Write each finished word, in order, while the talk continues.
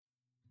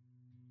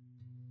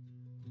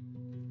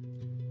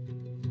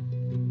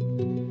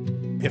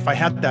if I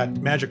had that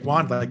magic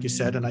wand, like you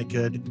said, and I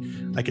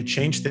could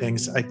change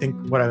things, I think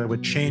what I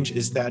would change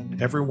is that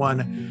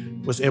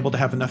everyone was able to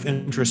have enough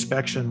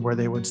introspection where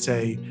they would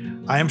say,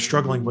 I am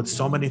struggling with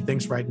so many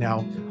things right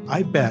now.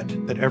 I bet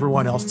that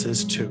everyone else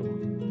is too.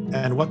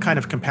 And what kind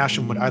of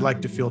compassion would I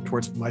like to feel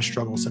towards my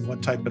struggles? And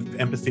what type of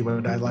empathy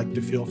would I like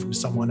to feel from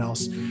someone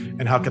else?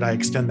 And how could I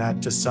extend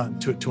that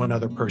to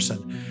another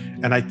person?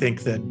 And I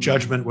think that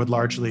judgment would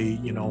largely,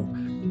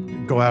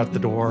 go out the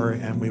door,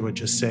 and we would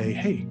just say,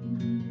 hey,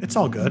 it's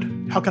all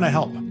good. How can I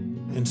help?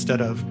 Instead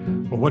of,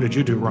 well, what did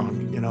you do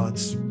wrong?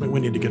 We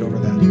need to get over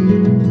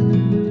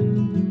that.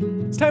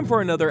 It's time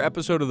for another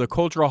episode of the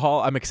Cultural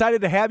Hall. I'm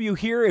excited to have you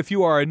here. If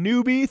you are a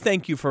newbie,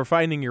 thank you for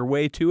finding your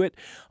way to it.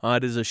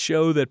 It is a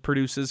show that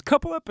produces a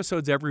couple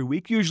episodes every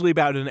week, usually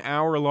about an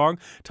hour long,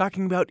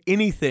 talking about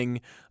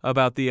anything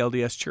about the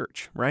LDS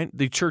Church, right?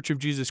 The Church of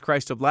Jesus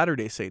Christ of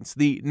Latter-day Saints,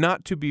 the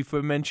not to be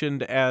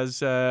mentioned as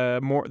the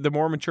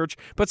Mormon Church,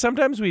 but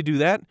sometimes we do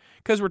that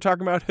because we're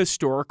talking about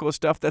historical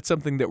stuff. That's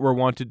something that we're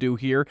want to do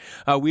here.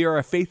 We are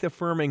a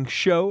faith-affirming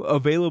show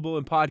available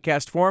in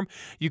podcast form.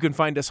 You can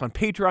find us on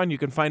Patreon. You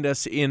can find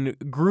us in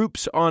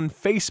groups on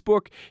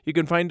Facebook. You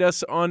can find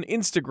us on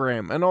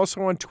Instagram and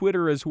also on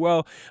Twitter as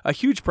well. A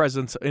huge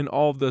presence in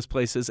all of those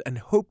places, and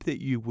hope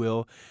that you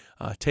will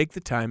take the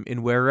time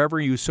in wherever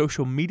you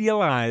social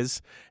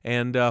media-lize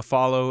and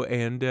follow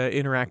and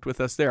interact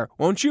with us there.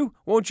 Won't you?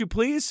 Won't you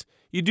please?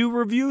 You do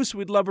reviews?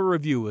 We'd love a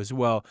review as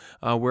well.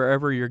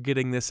 Wherever you're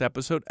getting this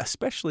episode,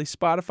 especially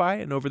Spotify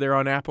and over there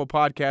on Apple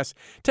Podcasts,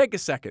 take a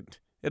second.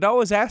 It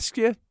always asks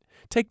you,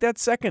 take that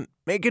second.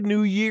 Make a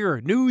new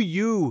year. New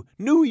you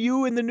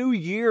in the new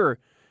year.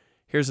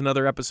 Here's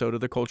another episode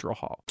of the Cultural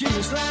Hall.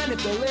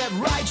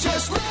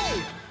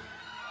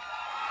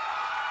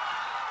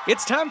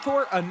 It's time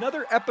for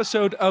another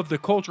episode of the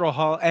Cultural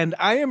Hall, and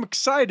I am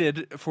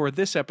excited for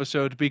this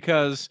episode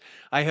because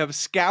I have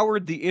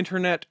scoured the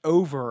internet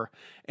over,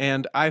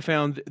 and I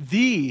found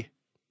he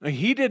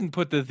didn't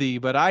put the,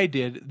 but I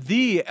did,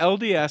 the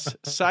LDS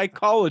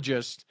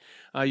psychologist.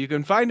 You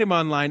can find him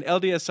online,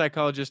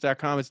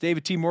 ldspsychologist.com. It's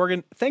David T.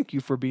 Morgan. Thank you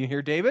for being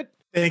here, David.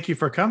 Thank you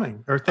for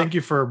coming, or thank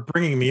you for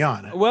bringing me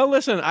on. Well,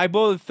 listen, I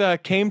both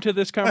came to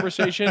this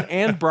conversation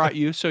and brought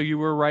you, so you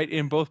were right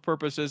in both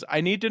purposes.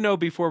 I need to know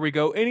before we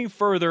go any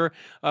further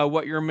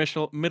what your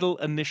middle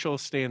initial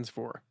stands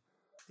for.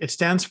 It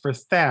stands for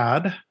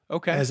Thad,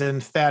 okay, as in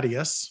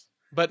Thaddeus.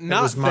 But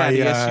not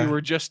Thaddeus, you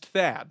were just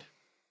Thad.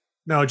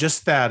 No,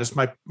 just Thad. It's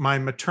my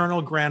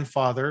maternal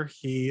grandfather.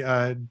 He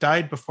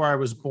died before I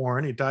was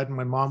born. He died when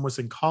my mom was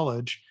in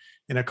college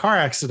in a car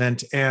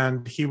accident,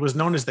 and he was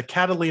known as the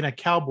Catalina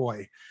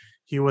Cowboy.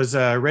 He was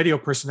a radio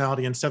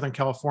personality in Southern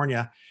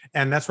California,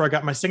 and that's where I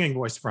got my singing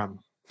voice from.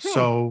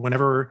 So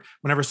whenever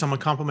someone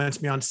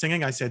compliments me on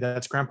singing, I say,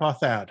 that's Grandpa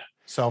Thad.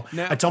 So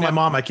I tell my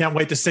mom I can't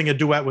wait to sing a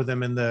duet with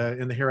him in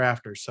the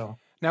hereafter. So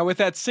now, with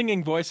that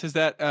singing voice, has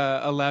that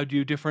allowed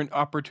you different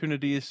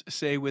opportunities,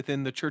 say,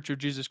 within the Church of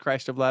Jesus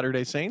Christ of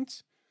Latter-day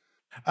Saints?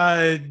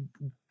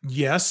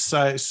 Yes.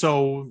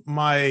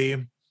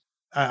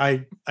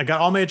 I got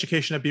all my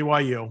education at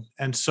BYU,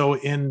 and so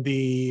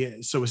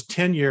it was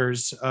 10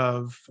 years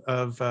of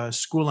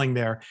schooling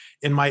there.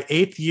 In my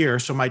 8th year,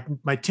 so my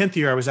 10th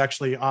year, I was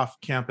actually off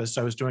campus.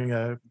 I was doing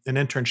an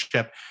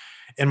internship.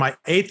 In my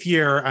 8th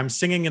year, I'm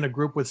singing in a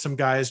group with some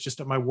guys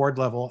just at my ward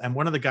level, and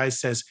one of the guys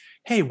says,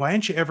 "Hey, why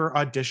hadn't you ever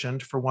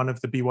auditioned for one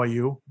of the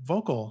BYU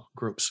vocal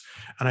groups?"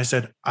 And I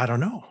said, "I don't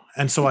know,"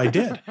 and so I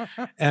did,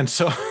 and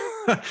so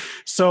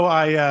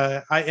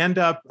I end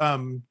up.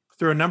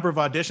 Through a number of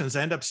auditions,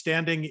 I end up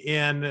standing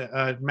in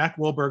Mac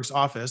Wilberg's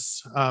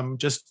office,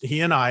 just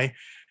he and I,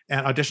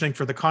 and auditioning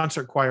for the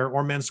concert choir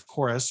or men's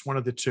chorus, one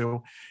of the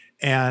two.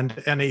 And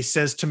he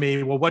says to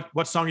me, "Well,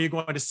 what song are you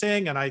going to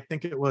sing?" And I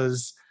think it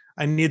was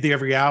 "I Need Thee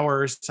Every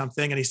Hour" or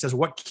something. And he says,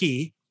 "What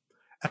key?"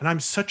 And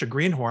I'm such a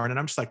greenhorn, and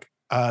I'm just like,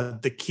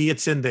 the key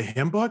it's in the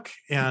hymn book.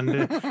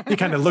 And he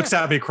kind of looks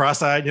at me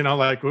cross-eyed,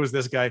 like, who's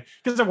this guy?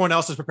 Because everyone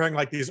else is preparing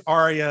like these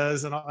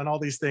arias and all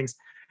these things.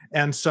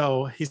 And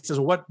so he says,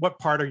 what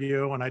part are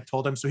you? And I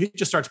told him. So he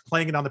just starts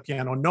playing it on the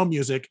piano, no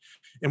music,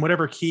 in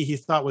whatever key he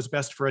thought was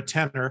best for a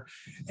tenor.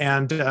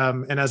 And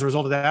as a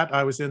result of that,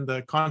 I was in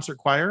the concert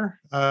choir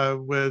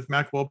with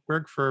Mac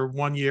Wilberg for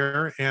 1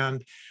 year.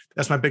 And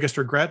that's my biggest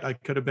regret. I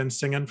could have been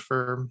singing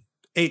for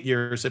 8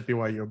 years at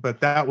BYU,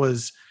 but that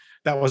was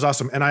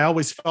awesome. And I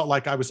always felt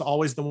like I was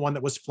always the one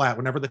that was flat.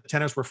 Whenever the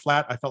tenors were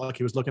flat, I felt like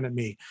he was looking at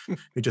me.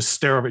 He just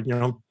stare over,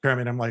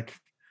 pyramid. I'm like,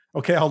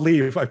 okay, I'll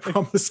leave. I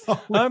promise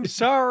I'll leave. I'm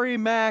sorry,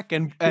 Mac,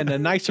 and a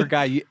nicer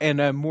guy and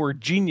a more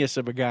genius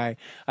of a guy.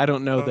 I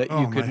don't know that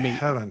you could meet.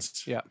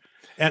 Heavens. Yeah.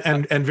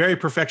 And very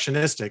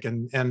perfectionistic.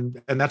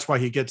 And that's why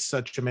he gets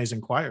such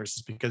amazing choirs,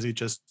 is because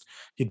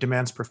he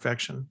demands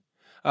perfection.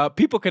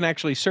 People can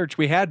actually search.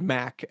 We had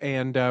Mac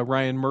and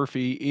Ryan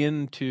Murphy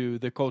into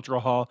the Cultural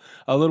Hall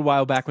a little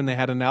while back when they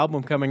had an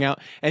album coming out,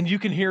 and you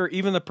can hear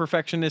even the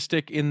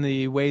perfectionistic in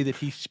the way that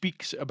he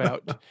speaks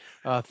about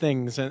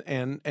things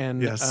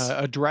and yes.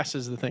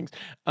 addresses the things.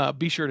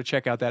 Be sure to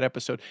check out that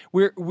episode.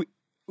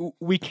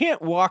 we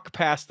can't walk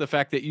past the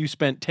fact that you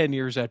spent 10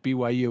 years at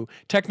BYU,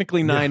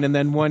 technically 9, and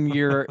then 1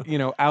 year,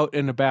 out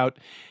and about.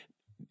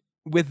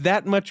 With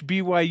that much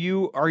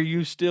BYU, are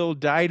you still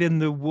dyed in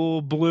the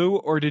wool blue,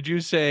 or did you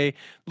say,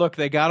 look,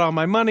 they got all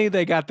my money,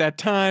 they got that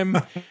time,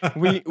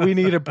 we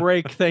need a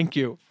break, thank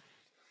you?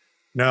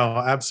 No,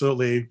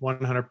 absolutely,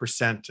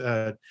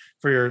 100%.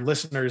 For your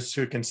listeners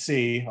who can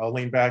see, I'll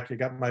lean back. You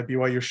got my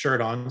BYU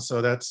shirt on,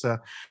 so that's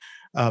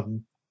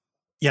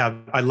yeah.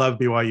 I love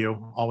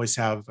BYU. Always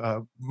have.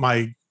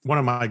 One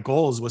of my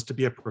goals was to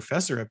be a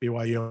professor at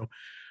BYU,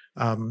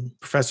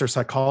 professor of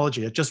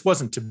psychology. It just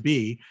wasn't to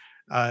be.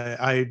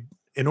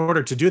 In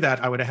order to do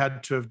that, I would have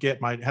had to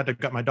get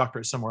my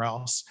doctorate somewhere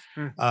else,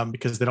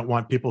 because they don't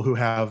want people who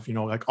have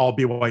like all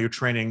BYU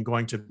training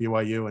going to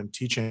BYU and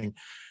teaching.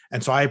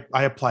 And so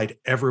I applied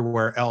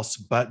everywhere else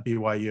but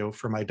BYU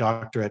for my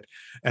doctorate.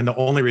 And the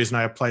only reason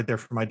I applied there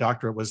for my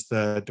doctorate was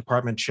the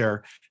department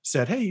chair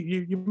said, hey,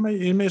 you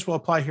may as well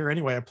apply here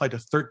anyway. I applied to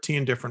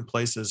 13 different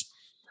places.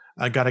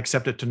 I got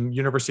accepted to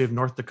University of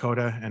North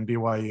Dakota and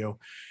BYU.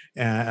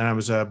 And I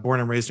was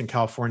born and raised in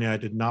California. I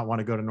did not want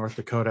to go to North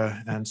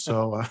Dakota. And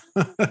so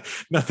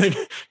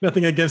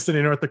nothing against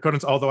any North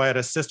Dakotans, although I had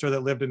a sister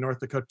that lived in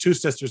North Dakota, 2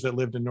 sisters that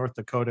lived in North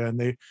Dakota, and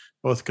they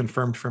both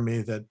confirmed for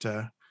me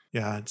that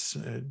it's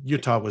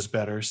Utah was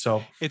better.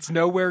 So it's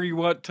nowhere you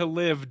want to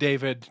live,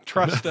 David.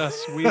 Trust us.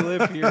 We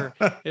live here.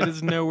 It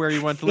is nowhere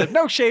you want to live.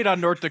 No shade on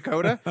North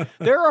Dakota.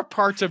 There are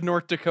parts of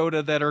North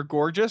Dakota that are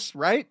gorgeous,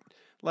 right?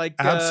 Like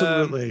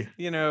absolutely,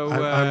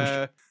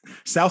 I'm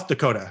South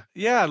Dakota.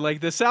 Yeah,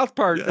 like the south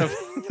part of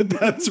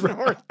that's right.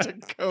 North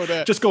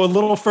Dakota. Just go a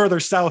little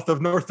further south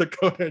of North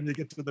Dakota and you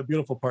get to the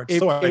beautiful part.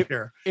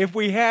 If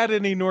we had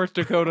any North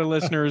Dakota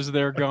listeners,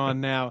 they're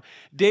gone now.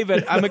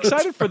 David, I'm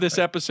excited for this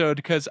episode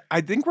because I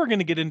think we're going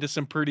to get into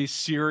some pretty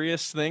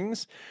serious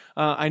things.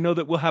 I know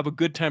that we'll have a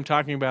good time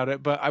talking about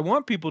it, but I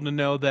want people to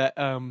know that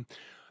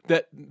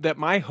that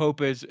my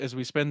hope is, as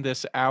we spend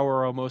this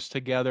hour almost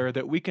together,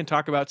 that we can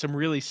talk about some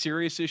really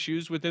serious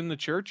issues within the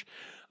church,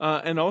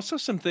 and also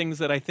some things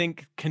that I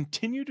think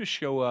continue to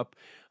show up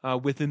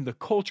within the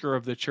culture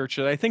of the church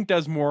that I think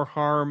does more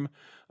harm,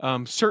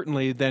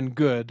 certainly, than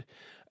good.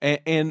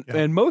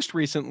 And most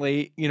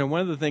recently,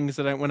 one of the things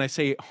that when I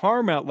say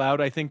harm out loud,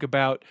 I think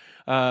about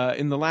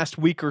in the last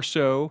week or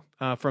so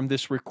from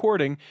this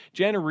recording,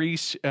 Jana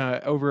Reese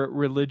over at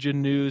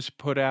Religion News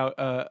put out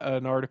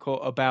an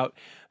article about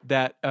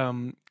that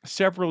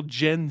several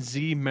Gen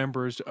Z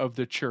members of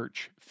the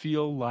church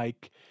feel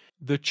like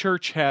the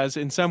church has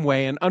in some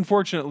way, and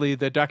unfortunately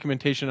the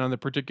documentation on the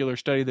particular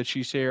study that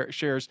she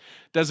shares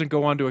doesn't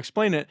go on to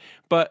explain it,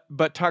 but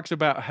talks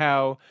about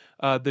how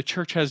the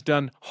church has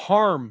done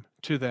harm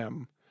to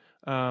them.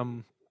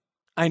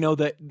 I know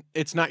that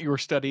it's not your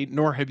study,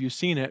 nor have you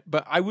seen it,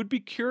 but I would be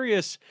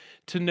curious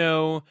to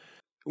know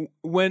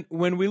when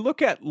we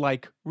look at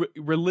like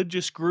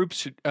religious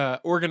groups,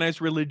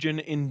 organized religion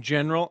in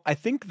general, I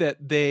think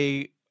that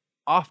they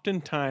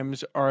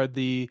oftentimes are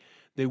the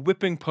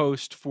whipping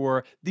post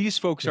for these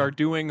folks are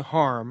doing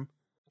harm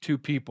to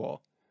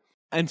people.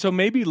 And so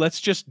maybe let's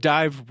just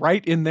dive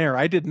right in there.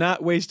 I did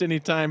not waste any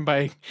time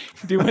by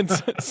doing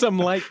some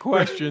light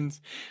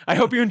questions. I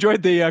hope you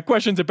enjoyed the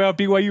questions about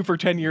BYU for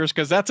 10 years,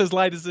 because that's as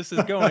light as this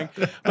is going.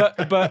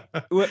 But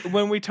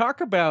when we talk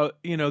about,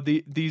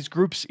 these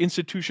groups,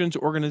 institutions,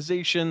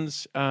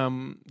 organizations,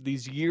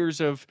 these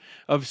years of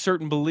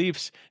certain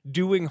beliefs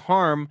doing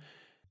harm,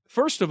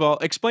 first of all,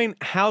 explain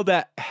how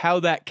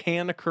that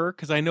can occur,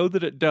 because I know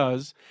that it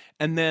does.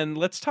 And then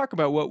let's talk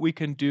about what we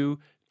can do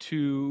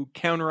to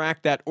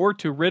counteract that or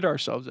to rid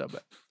ourselves of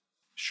it.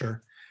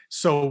 Sure.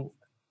 So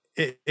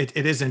it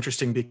is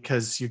interesting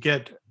because you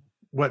get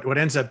what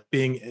ends up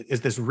being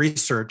is this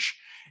research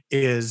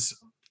is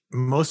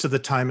most of the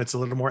time it's a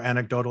little more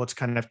anecdotal. It's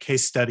kind of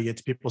case study.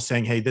 It's people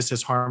saying, hey, this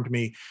has harmed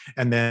me.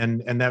 And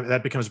that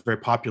becomes very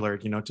popular,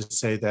 to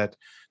say that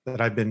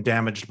I've been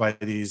damaged by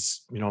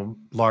these,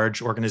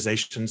 large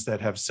organizations that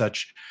have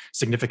such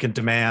significant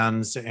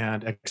demands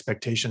and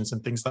expectations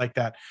and things like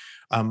that.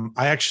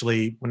 I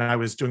actually, when I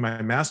was doing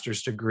my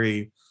master's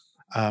degree,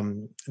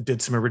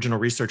 did some original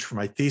research for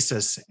my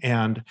thesis,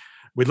 and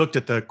we looked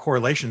at the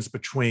correlations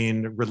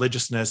between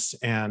religiousness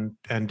and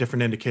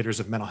different indicators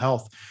of mental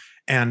health.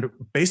 And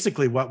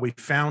basically what we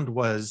found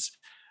was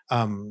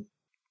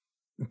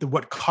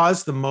what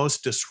caused the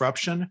most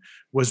disruption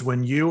was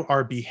when you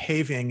are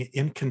behaving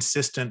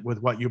inconsistent with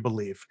what you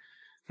believe.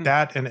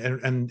 That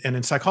and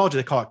in psychology,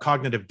 they call it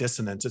cognitive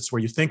dissonance. It's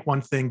where you think one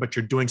thing, but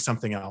you're doing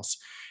something else.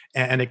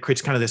 And it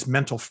creates kind of this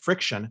mental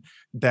friction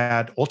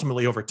that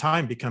ultimately over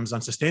time becomes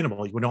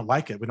unsustainable. We don't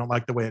like it. We don't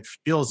like the way it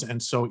feels. And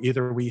so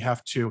either we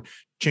have to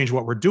change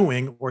what we're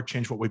doing or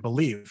change what we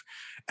believe.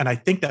 And I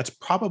think that's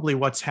probably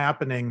what's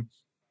happening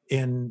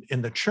in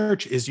the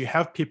church is you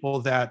have people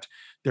that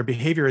their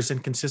behavior is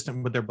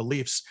inconsistent with their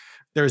beliefs.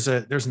 There's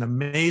an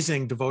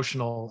amazing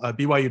devotional,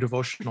 BYU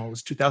devotional. It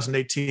was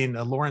 2018,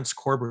 Lawrence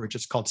Corbridge.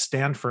 It's called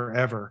Stand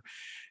Forever.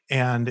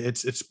 And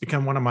it's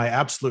become one of my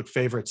absolute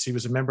favorites. He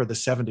was a member of the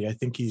 70. I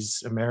think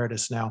he's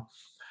emeritus now.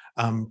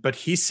 But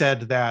he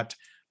said that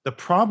The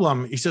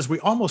problem, he says, we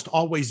almost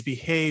always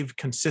behave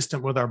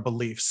consistent with our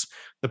beliefs.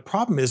 The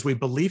problem is we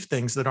believe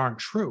things that aren't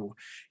true.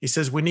 He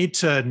says we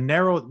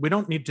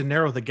don't need to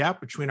narrow the gap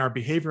between our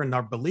behavior and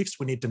our beliefs.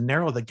 We need to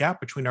narrow the gap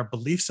between our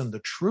beliefs and the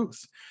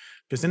truth.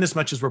 Because in as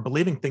much as we're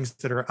believing things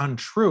that are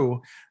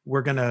untrue,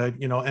 we're going to,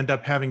 end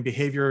up having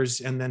behaviors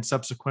and then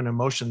subsequent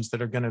emotions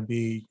that are going to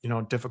be,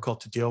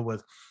 difficult to deal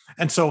with.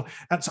 And so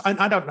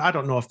I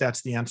don't know if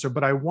that's the answer,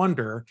 but I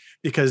wonder,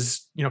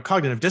 because,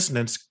 cognitive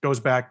dissonance goes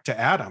back to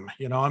Adam.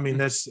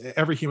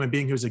 Every human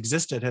being who's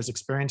existed has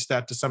experienced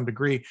that to some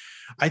degree.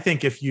 I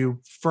think if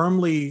you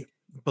firmly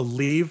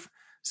believe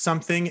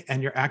something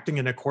and you're acting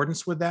in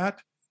accordance with that,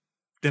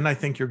 then I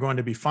think you're going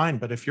to be fine.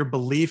 But if your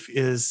belief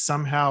is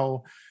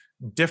somehow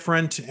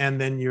different, and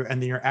then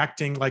you're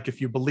acting like, if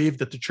you believe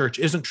that the church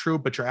isn't true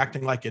but you're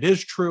acting like it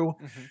is true,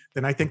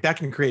 then I think that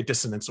can create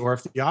dissonance. Or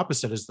if the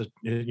opposite is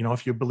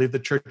if you believe the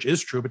church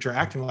is true but you're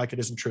acting like it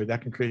isn't true,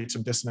 that can create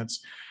some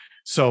dissonance.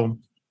 So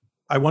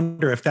I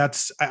wonder if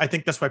I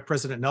think that's why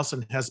President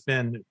Nelson has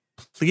been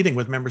pleading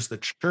with members of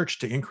the church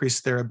to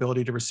increase their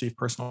ability to receive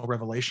personal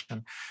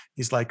revelation.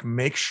 He's like,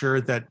 make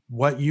sure that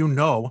what you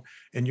know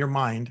in your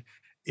mind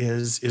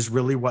is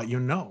really what you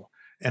know.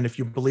 And if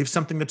you believe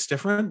something that's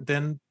different,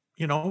 then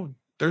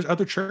there's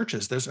other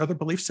churches, there's other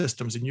belief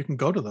systems, and you can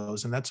go to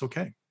those, and that's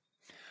okay.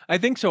 I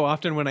think so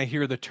often when I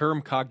hear the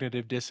term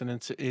cognitive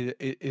dissonance,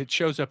 it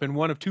shows up in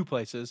one of two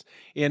places: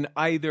 in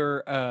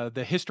either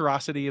the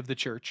historicity of the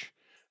church,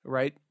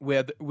 right,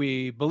 where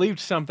we believed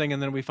something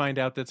and then we find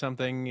out that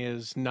something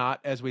is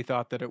not as we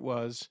thought that it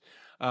was,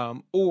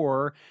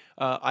 or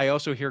I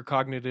also hear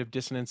cognitive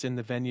dissonance in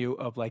the venue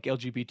of like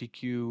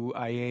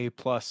LGBTQIA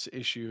plus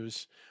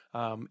issues,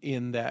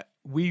 in that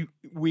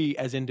we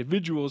as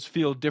individuals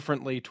feel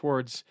differently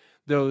towards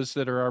those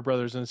that are our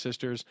brothers and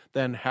sisters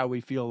than how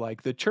we feel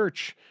like the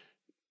church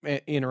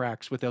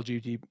interacts with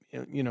LGBT,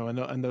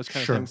 and those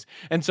kind of things.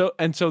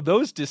 And so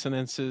those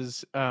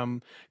dissonances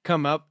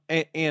come up,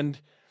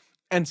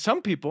 and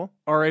some people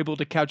are able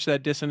to couch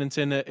that dissonance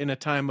in a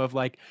time of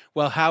like,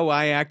 well, how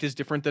I act is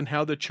different than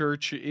how the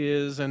church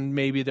is, and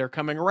maybe they're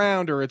coming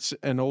around, or it's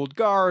an old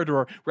guard,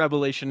 or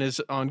revelation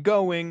is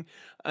ongoing.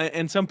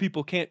 And some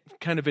people can't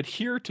kind of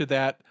adhere to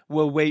that.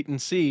 We'll wait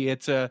and see.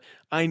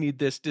 I need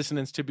this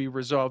dissonance to be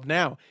resolved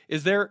now.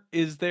 Is there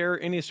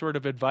any sort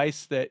of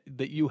advice that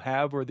you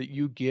have or that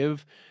you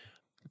give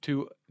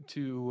to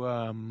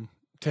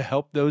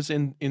help those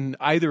in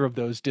either of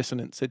those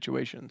dissonant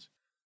situations?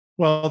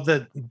 Well,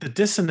 the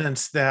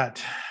dissonance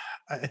that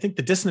I think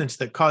the dissonance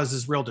that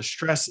causes real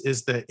distress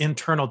is the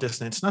internal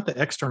dissonance, not the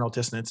external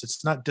dissonance.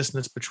 It's not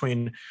dissonance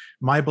between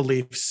my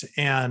beliefs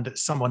and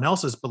someone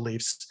else's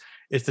beliefs.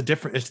 It's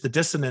the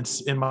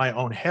dissonance in my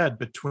own head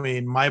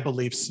between my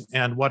beliefs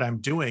and what I'm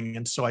doing.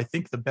 And so I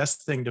think the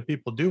best thing that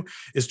people do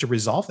is to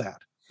resolve that.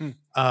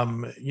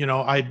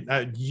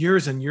 I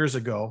years and years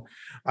ago,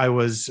 I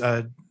was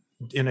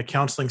in a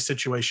counseling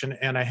situation,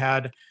 and I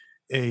had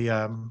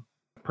a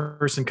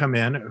person come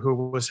in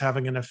who was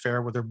having an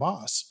affair with her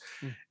boss,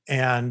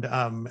 and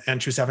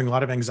she was having a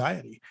lot of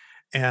anxiety.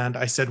 And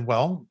I said,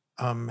 well,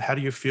 how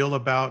do you feel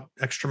about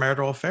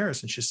extramarital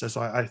affairs? And she says,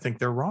 well, I think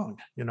they're wrong.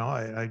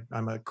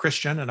 I'm a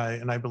Christian, and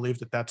I believe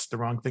that that's the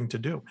wrong thing to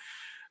do.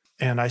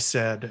 And I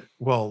said,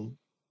 well,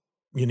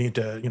 you need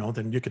to,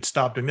 then you could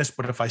stop doing this.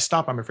 But if I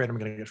stop, I'm afraid I'm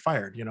going to get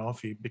fired,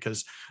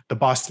 because the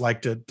boss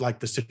liked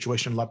the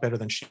situation a lot better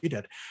than she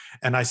did.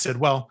 And I said,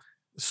 well,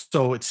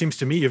 so it seems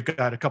to me you've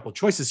got a couple of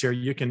choices here.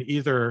 You can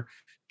either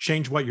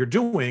change what you're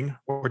doing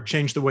or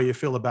change the way you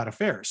feel about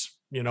affairs,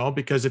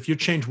 because if you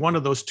change one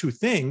of those two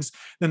things,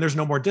 then there's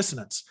no more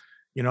dissonance,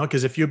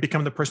 because if you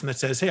become the person that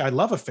says, hey, I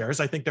love affairs,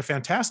 I think they're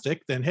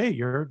fantastic, then, hey,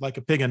 you're like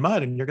a pig in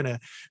mud and you're going to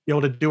be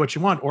able to do what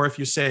you want. Or if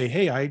you say,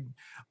 hey,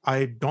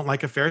 I don't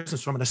like affairs, and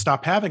so I'm going to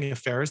stop having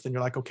affairs, then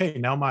you're like, okay,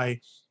 now my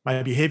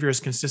behavior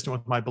is consistent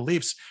with my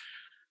beliefs.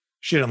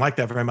 She didn't like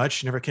that very much.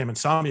 She never came and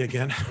saw me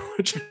again,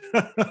 which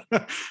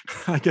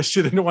I guess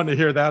she didn't want to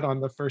hear that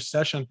on the first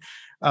session.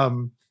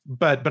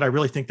 But I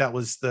really think that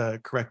was the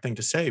correct thing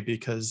to say,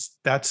 because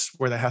that's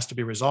where that has to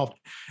be resolved.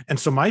 And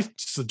so my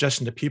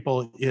suggestion to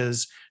people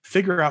is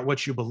figure out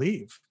what you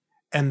believe,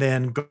 and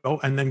then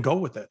go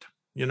with it.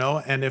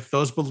 And if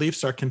those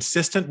beliefs are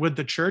consistent with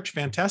the church,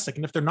 fantastic.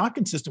 And if they're not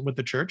consistent with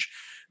the church,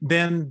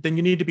 then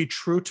you need to be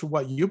true to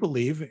what you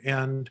believe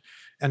and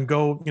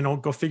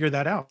go figure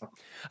that out.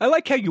 I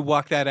like how you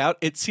walk that out.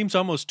 It seems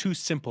almost too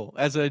simple.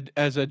 As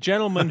a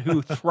gentleman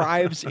who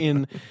thrives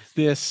in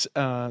this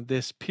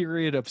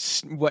period of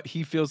what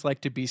he feels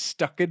like to be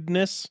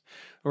stuckedness,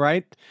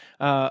 right?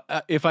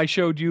 If I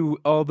showed you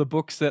all the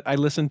books that I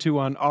listen to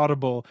on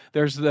Audible,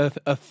 there's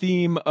a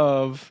theme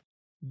of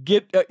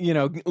get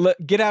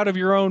out of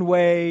your own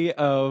way,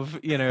 of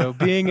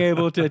being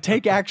able to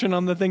take action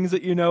on the things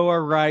that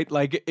are right.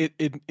 Like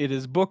it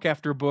is book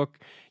after book,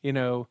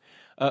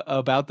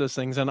 about those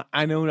things. And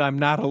I know I'm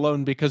not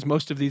alone because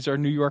most of these are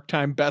New York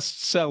Times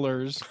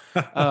bestsellers.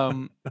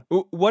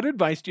 What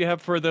advice do you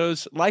have for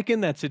those like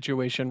in that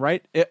situation,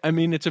 right? I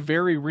mean, it's a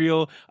very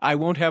real, I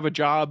won't have a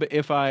job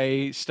if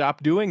I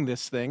stop doing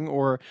this thing,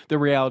 or the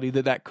reality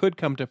that that could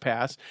come to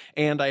pass.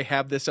 And I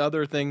have this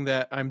other thing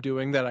that I'm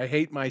doing that I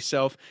hate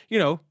myself, you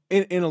know,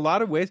 in a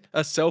lot of ways,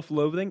 a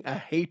self-loathing, a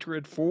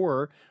hatred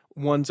for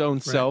one's own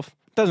self.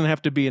 Doesn't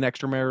have to be an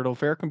extramarital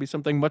affair. It can be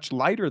something much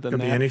lighter than Could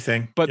that. be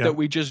anything. But that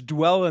we just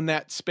dwell in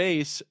that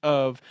space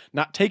of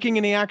not taking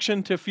any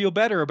action to feel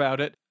better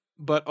about it,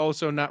 but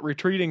also not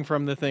retreating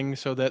from the thing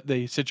so that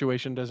the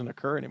situation doesn't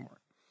occur anymore.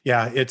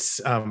 Yeah,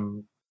 it's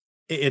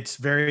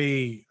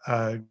very,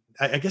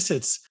 I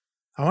guess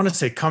I want to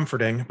say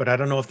comforting, but I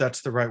don't know if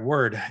that's the right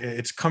word.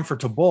 It's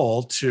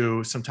comfortable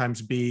to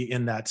sometimes be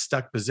in that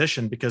stuck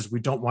position because we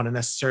don't want to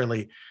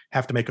necessarily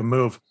have to make a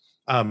move.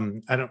 I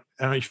don't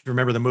know if you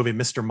remember the movie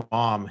Mr.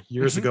 Mom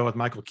years ago with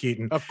Michael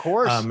Keaton. Of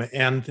course.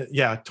 And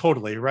yeah,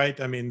 totally. Right.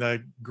 I mean,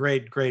 the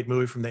great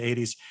movie from the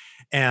 80s.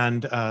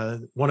 And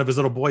one of his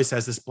little boys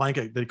has this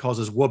blanket that he calls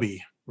his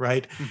whoopee.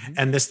 Right.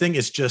 And this thing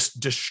is just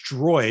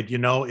destroyed. You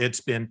know, it's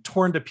been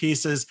torn to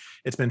pieces.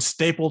 It's been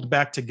stapled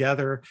back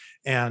together.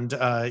 And,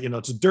 you know,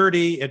 it's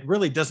dirty. It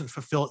really doesn't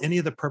fulfill any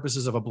of the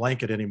purposes of a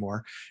blanket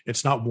anymore.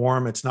 It's not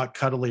warm. It's not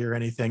cuddly or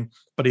anything,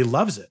 but he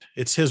loves it.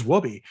 It's his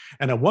whoopee.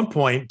 And at one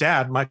point,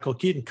 Dad, Michael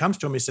Keaton, comes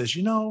to him. He says,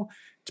 you know,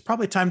 it's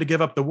probably time to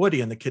give up the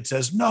Woody. And the kid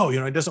says, no, you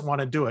know, he doesn't want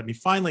to do it. And he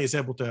finally is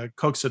able to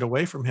coax it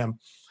away from him.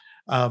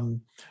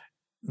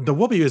 The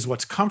whoopee is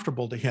what's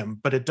comfortable to him,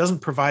 but it doesn't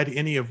provide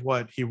any of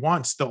what he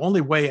wants. The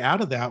only way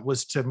out of that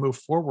was to move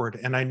forward.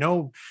 And I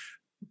know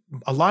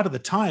a lot of the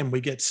time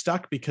we get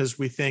stuck because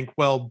we think,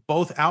 well,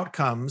 both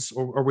outcomes,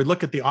 or we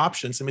look at the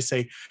options and we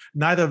say,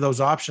 neither of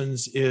those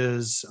options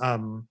is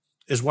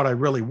what I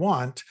really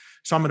want.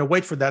 So I'm going to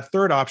wait for that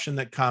third option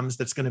that comes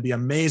that's going to be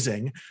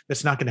amazing,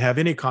 that's not going to have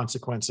any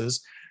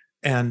consequences.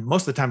 And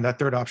most of the time that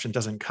third option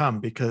doesn't come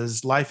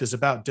because life is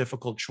about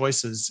difficult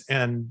choices.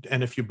 And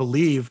if you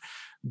believe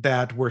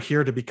that we're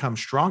here to become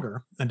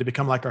stronger and to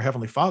become like our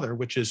Heavenly Father,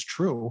 which is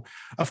true,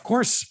 of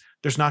course,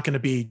 there's not going to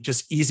be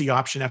just easy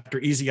option after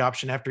easy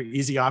option after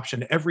easy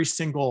option. Every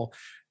single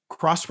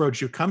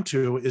crossroads you come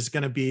to it's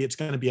going to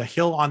be a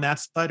hill on that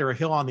side or a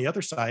hill on the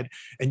other side.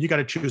 And you got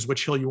to choose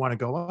which hill you want to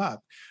go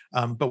up.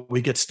 But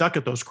we get stuck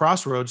at those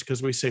crossroads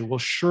because we say, well,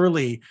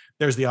 surely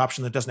there's the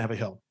option that doesn't have a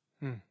hill.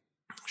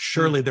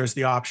 Surely there's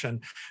the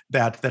option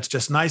that's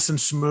just nice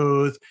and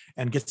smooth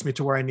and gets me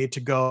to where I need to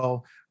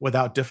go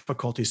without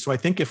difficulty. So I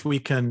think if we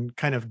can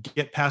kind of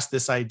get past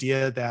this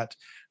idea that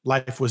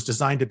life was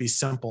designed to be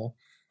simple,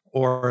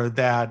 or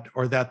that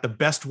the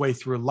best way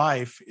through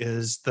life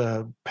is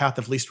the path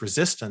of least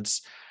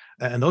resistance,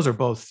 and those are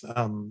both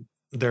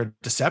they're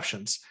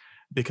deceptions,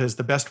 because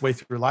the best way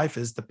through life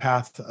is the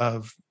path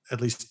of at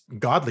least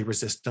godly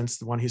resistance,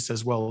 the one he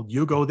says, well,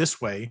 you go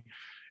this way,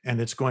 and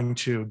it's going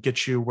to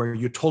get you where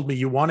you told me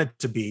you wanted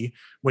to be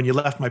when you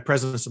left my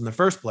presence in the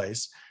first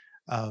place.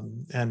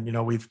 And, you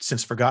know, we've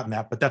since forgotten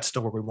that, but that's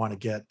still where we want to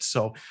get.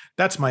 So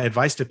that's my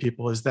advice to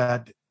people, is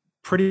that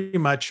pretty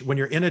much when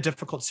you're in a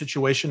difficult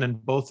situation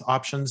and both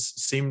options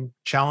seem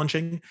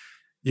challenging,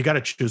 you got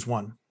to choose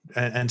one.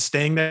 And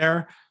staying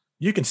there,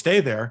 you can stay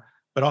there,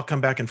 but I'll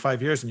come back in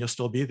 5 years and you'll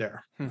still be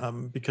there,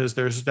 because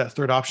there's that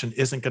third option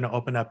isn't going to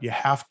open up. You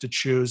have to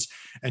choose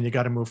and you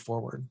got to move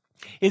forward.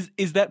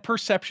 Is that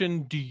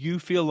perception, do you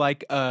feel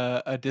like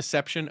a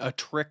deception, a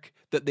trick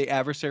that the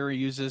adversary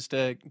uses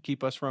to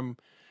keep us from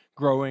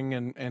growing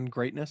and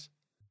greatness?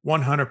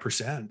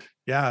 100%.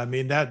 Yeah. I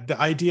mean, that the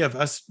idea of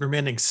us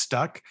remaining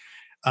stuck,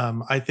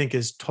 I think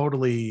is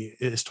totally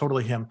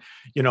him.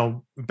 You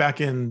know,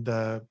 back in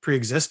the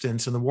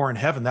pre-existence and the war in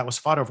heaven, that was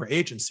fought over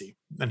agency,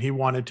 and he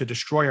wanted to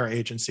destroy our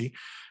agency,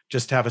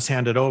 just have us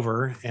hand it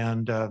over,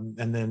 and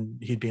then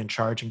he'd be in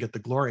charge and get the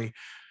glory.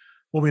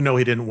 Well, we know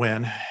he didn't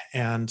win,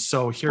 and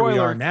so here we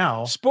are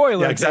now.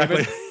 Spoiler, yeah,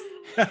 exactly.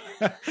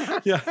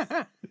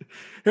 Yeah.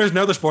 Here's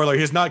another spoiler.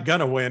 He's not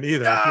gonna win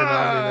either.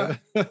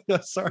 You know,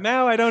 sorry.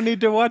 Now I don't need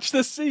to watch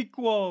the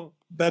sequel.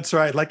 That's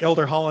right. Like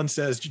Elder Holland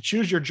says, you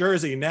choose your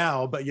jersey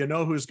now, but you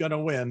know who's going to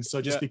win.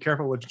 So just be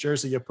careful which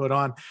jersey you put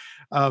on.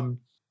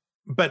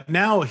 But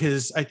now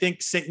I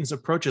think Satan's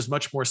approach is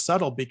much more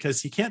subtle,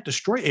 because he can't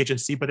destroy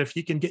agency, but if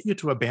he can get you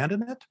to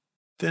abandon it,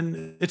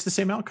 then it's the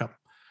same outcome.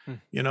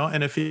 You know,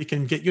 and if he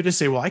can get you to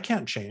say, well, I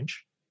can't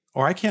change,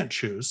 or I can't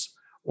choose,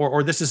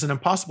 or this is an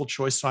impossible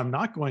choice, so I'm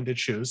not going to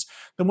choose,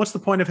 then what's the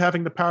point of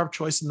having the power of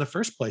choice in the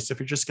first place if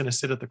you're just going to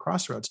sit at the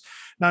crossroads?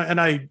 Now, and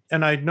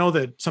I know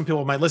that some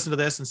people might listen to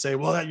this and say,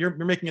 well, you're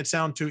making it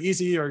sound too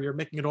easy, or you're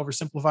making it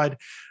oversimplified.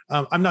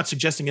 I'm not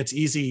suggesting it's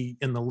easy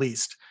in the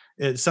least.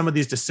 Some of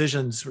these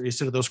decisions where you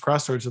sit at those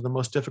crossroads are the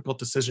most difficult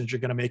decisions you're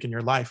going to make in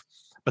your life,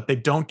 but they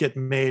don't get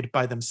made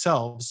by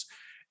themselves,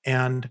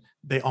 and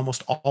they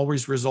almost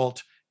always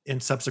result in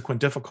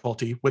subsequent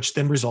difficulty, which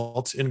then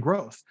results in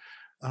growth.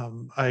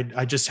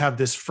 I just have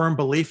this firm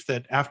belief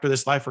that after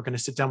this life, we're going to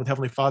sit down with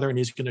Heavenly Father, and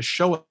He's going to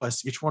show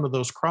us each one of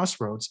those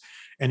crossroads,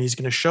 and He's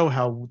going to show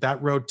how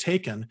that road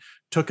taken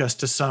took us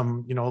to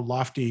some,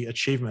 lofty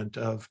achievement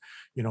of,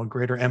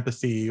 greater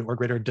empathy or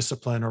greater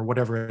discipline or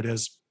whatever it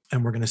is.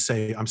 And we're going to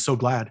say, I'm so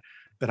glad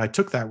that I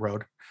took that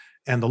road.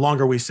 And the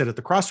longer we sit at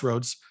the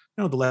crossroads,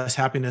 the less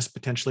happiness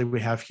potentially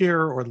we have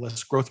here, or the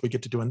less growth we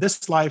get to do in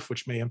this life,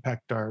 which may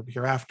impact our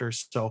hereafter.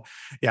 So,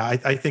 yeah,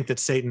 I think that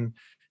Satan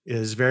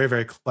is very,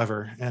 very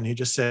clever, and he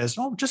just says,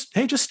 "Oh, just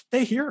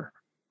stay here.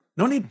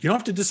 No need. You don't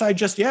have to decide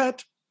just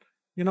yet.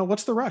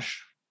 What's the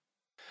rush?"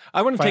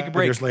 I want to take a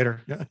break. 5 years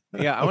later.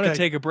 Yeah, I want to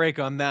take a break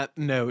on that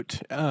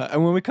note.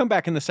 And when we come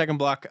back in the second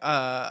block,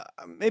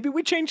 maybe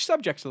we change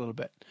subjects a little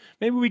bit.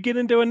 Maybe we get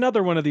into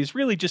another one of these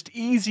really just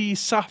easy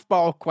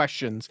softball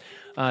questions.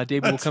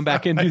 David will come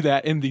back and do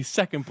that in the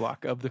second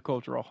block of the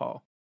Cultural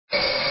Hall.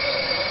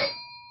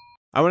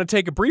 I want to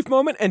take a brief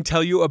moment and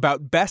tell you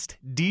about Best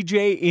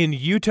DJ in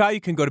Utah.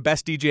 You can go to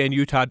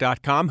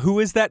bestdjinutah.com. Who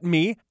is that?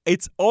 Me.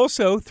 It's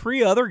also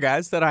 3 other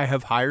guys that I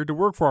have hired to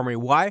work for me.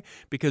 Why?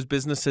 Because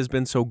business has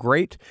been so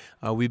great.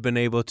 We've been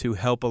able to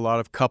help a lot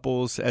of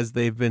couples as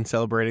they've been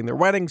celebrating their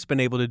weddings, been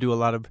able to do a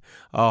lot of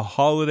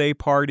holiday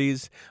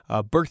parties,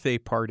 birthday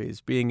parties,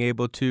 being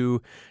able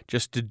to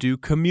just to do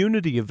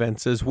community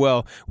events as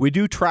well. We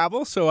do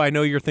travel, so I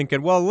know you're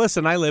thinking, well,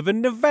 listen, I live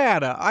in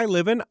Nevada. I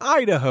live in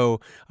Idaho.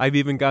 I've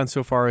even gone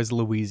so far as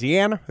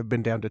Louisiana. I've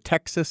been down to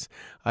Texas.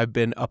 I've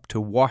been up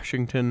to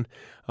Washington.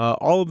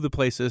 All of the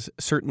places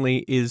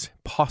certainly is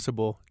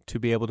possible to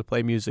be able to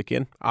play music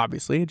in.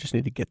 Obviously, you just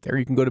need to get there.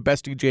 You can go to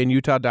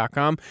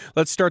bestdjinutah.com.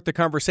 Let's start the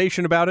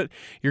conversation about it.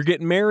 You're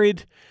getting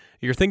married.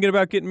 You're thinking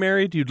about getting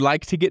married. You'd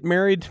like to get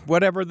married.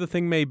 Whatever the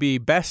thing may be,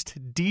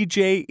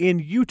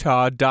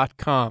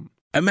 bestdjinutah.com.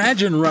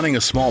 Imagine running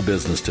a small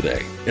business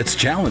today. It's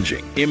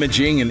challenging.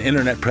 Imaging and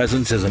internet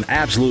presence is an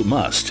absolute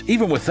must.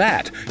 Even with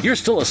that, you're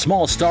still a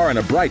small star in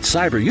a bright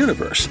cyber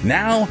universe.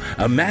 Now,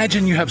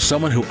 imagine you have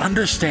someone who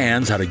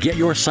understands how to get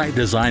your site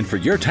designed for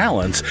your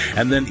talents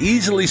and then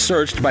easily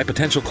searched by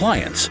potential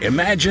clients.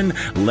 Imagine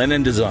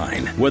Lennon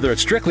Design. Whether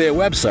it's strictly a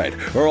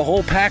website or a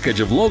whole package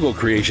of logo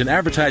creation,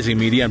 advertising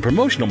media, and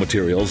promotional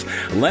materials,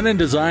 Lennon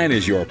Design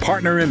is your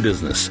partner in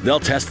business. They'll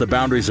test the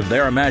boundaries of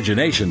their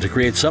imagination to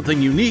create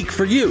something unique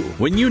for you.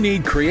 When you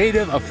need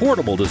creative,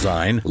 affordable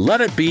design, let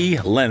it be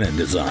Lennon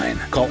Design.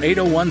 Call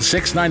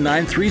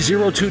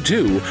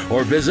 801-699-3022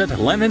 or visit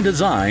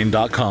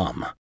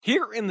lennondesign.com.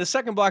 Here in the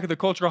second block of the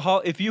Cultural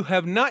Hall, if you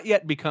have not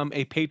yet become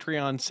a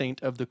Patreon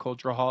saint of the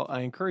Cultural Hall,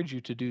 I encourage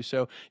you to do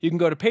so. You can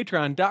go to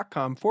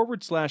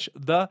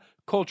patreon.com/the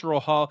Cultural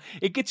Hall.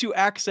 It gets you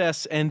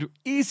access, and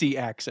easy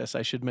access,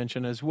 I should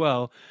mention as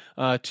well,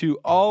 to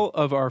all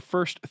of our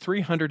first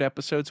 300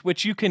 episodes,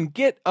 which you can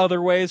get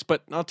other ways,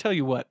 but I'll tell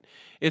you what,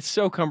 it's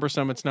so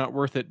cumbersome, it's not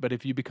worth it. But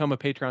if you become a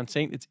Patreon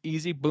saint, it's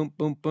easy, boom,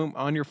 boom, boom,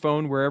 on your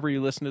phone, wherever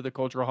you listen to the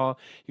Cultural Hall,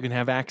 you can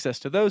have access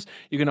to those.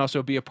 You can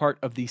also be a part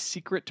of the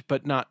secret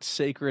but not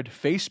sacred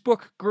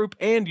Facebook group,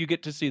 and you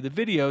get to see the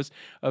videos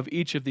of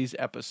each of these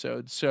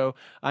episodes. So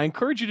I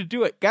encourage you to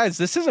do it. Guys,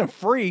 this isn't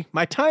free.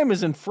 My time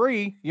isn't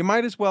free. You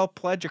might as well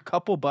pledge a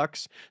couple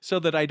bucks so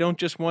that I don't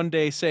just one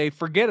day say,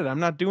 forget it, I'm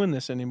not doing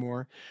this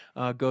anymore.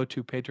 Go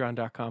to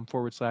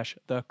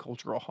patreon.com/the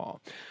Cultural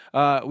Hall.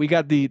 We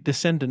got the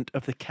descendant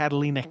of the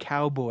Catalina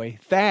cowboy,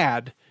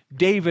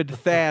 David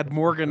Thad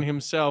Morgan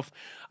himself.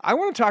 I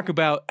want to talk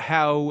about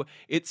how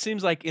it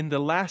seems like in the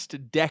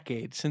last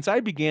decade, since I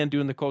began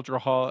doing the Cultural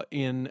Hall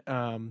in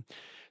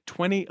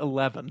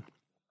 2011,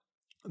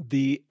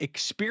 the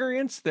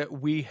experience that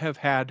we have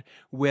had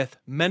with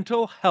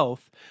mental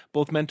health,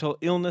 both mental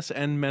illness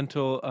and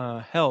mental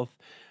health,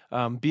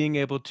 being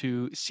able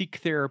to seek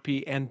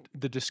therapy and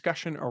the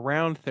discussion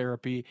around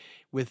therapy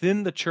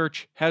within the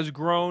church has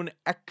grown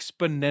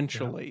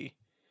exponentially. Yeah.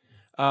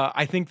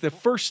 I think the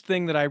first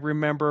thing that I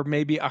remember,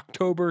 maybe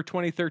October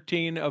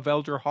 2013, of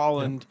Elder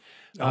Holland,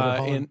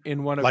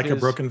 in one of Like his, a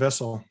Broken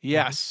Vessel.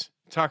 Yes.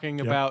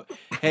 Talking about,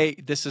 hey,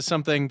 this is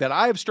something that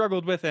I've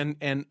struggled with,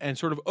 and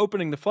sort of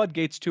opening the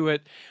floodgates to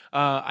it.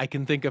 I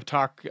can think of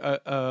talk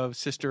of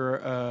Sister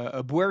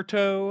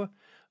Abuerto,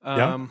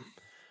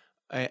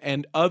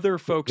 and other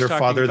folks. Their talking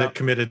father about, that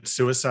committed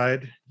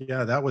suicide.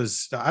 Yeah, I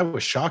was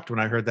shocked when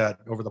I heard that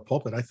over the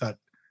pulpit. I thought,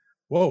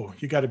 whoa,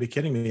 you got to be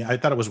kidding me. I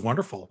thought it was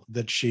wonderful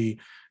that she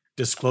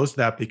disclosed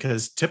that,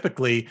 because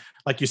typically,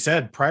 like you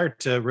said, prior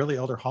to really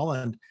Elder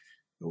Holland,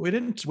 we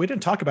didn't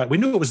talk about it. We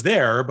knew it was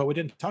there, but we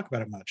didn't talk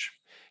about it much.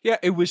 Yeah,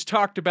 it was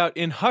talked about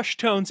in hushed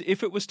tones,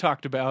 if it was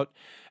talked about,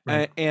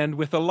 right. And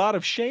with a lot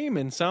of shame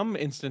in some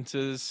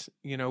instances,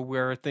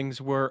 where things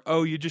were,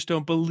 oh, you just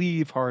don't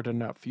believe hard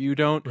enough. You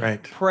don't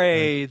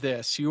pray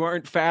this. You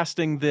aren't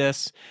fasting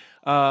this.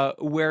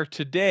 Where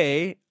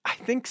today, I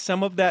think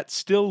some of that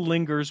still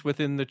lingers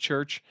within the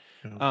church,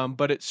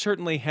 but it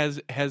certainly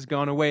has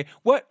gone away.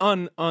 What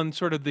on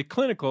sort of the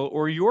clinical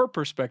or your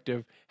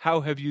perspective,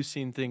 how have you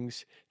seen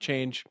things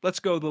change? Let's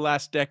go the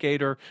last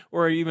decade, or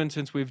even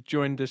since we've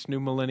joined this new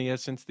millennia,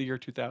 since the year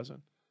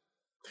 2000.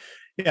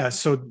 Yeah,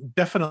 so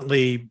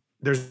definitely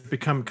there's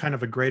become kind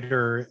of a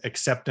greater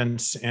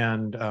acceptance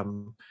and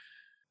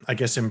I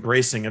guess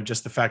embracing of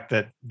just the fact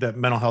that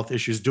mental health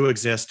issues do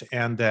exist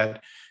and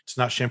that it's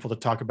not shameful to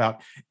talk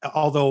about.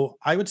 Although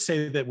I would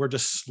say that we're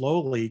just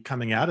slowly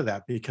coming out of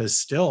that, because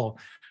still,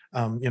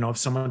 if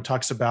someone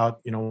talks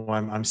about,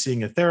 I'm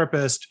seeing a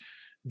therapist,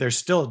 there's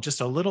still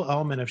just a little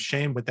element of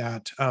shame with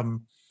that.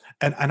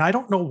 And I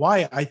don't know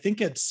why. I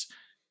think it's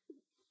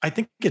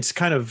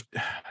kind of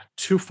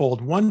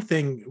twofold. One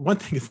thing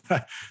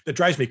that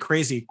drives me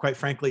crazy, quite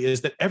frankly,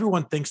 is that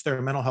everyone thinks they're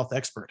a mental health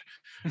expert.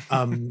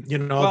 Well,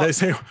 they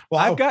say,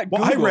 I've got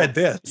Google. I read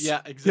this.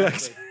 Yeah, exactly.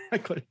 Yeah,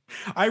 exactly.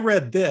 I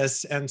read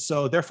this. And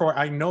so therefore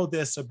I know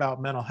this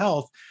about mental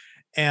health.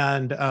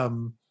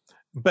 And,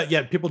 but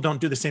yet people don't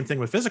do the same thing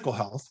with physical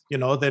health.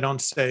 They don't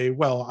say,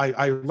 well,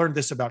 I learned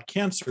this about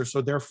cancer,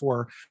 so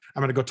therefore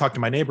I'm going to go talk to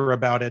my neighbor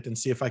about it and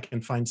see if I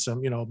can find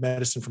some,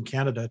 medicine from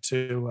Canada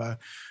to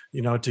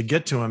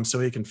get to him so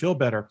he can feel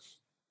better.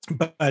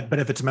 But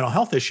if it's a mental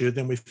health issue,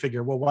 then we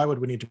figure, well, why would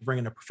we need to bring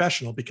in a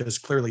professional? Because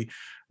clearly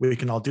we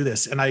can all do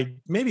this. And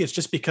maybe it's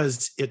just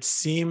because it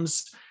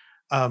seems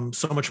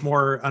so much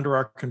more under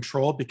our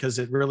control, because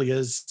it really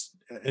is,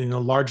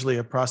 largely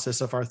a process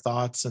of our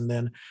thoughts. And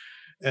then,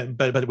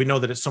 but we know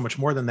that it's so much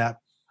more than that.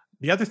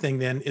 The other thing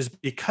then is,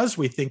 because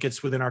we think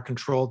it's within our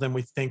control, then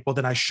we think, well,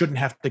 then I shouldn't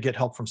have to get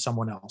help from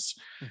someone else,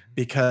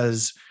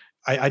 because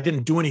I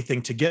didn't do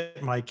anything to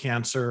get my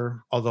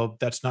cancer, although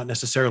that's not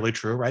necessarily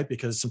true, right?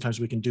 Because sometimes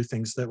we can do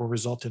things that will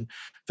result in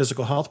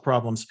physical health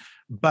problems.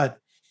 But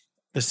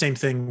the same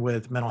thing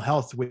with mental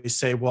health. We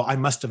say, well, I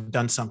must have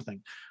done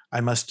something.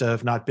 I must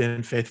have not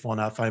been faithful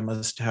enough. I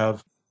must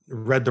have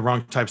read the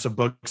wrong types of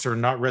books or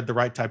not read the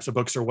right types of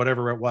books or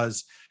whatever it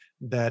was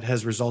that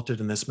has resulted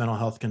in this mental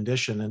health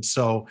condition. And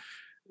so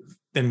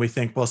then we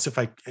think, well,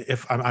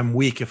 if I'm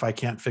weak, if I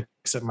can't fix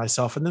it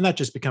myself. And then that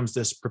just becomes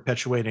this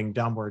perpetuating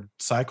downward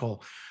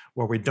cycle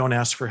where we don't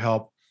ask for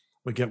help,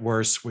 we get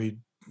worse, we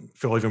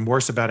feel even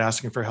worse about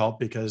asking for help,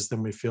 because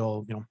then we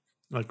feel,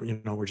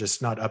 we're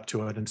just not up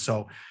to it. And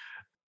so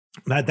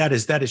that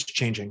is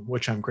changing,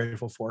 which I'm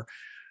grateful for.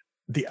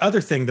 The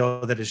other thing,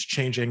 though, that is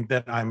changing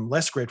that I'm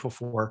less grateful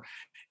for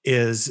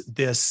is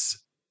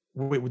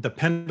the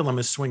pendulum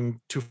is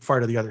swinging too far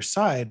to the other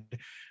side,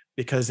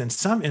 because in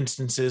some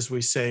instances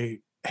we say,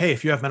 hey,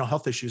 if you have mental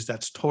health issues,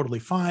 that's totally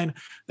fine.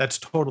 That's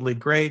totally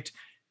great.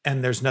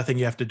 And there's nothing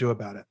you have to do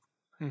about it.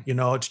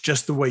 It's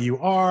just the way you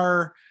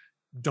are.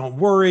 Don't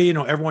worry.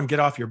 Everyone get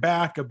off your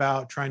back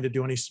about trying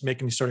to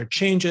make any sort of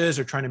changes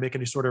or trying to make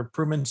any sort of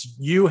improvements.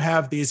 You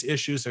have these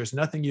issues. There's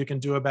nothing you can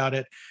do about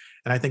it.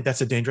 And I think that's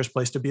a dangerous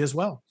place to be as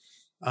well.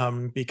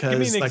 Because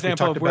give me an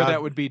example of where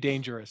that would be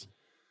dangerous.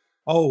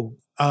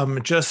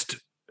 Just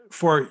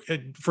for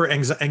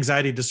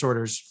anxiety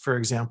disorders, for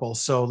example.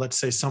 So let's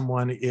say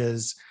someone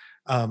is,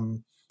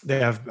 they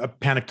have a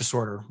panic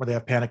disorder where they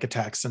have panic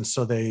attacks. And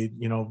so they,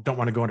 don't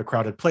want to go into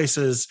crowded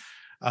places,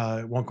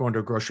 won't go into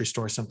a grocery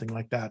store, something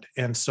like that.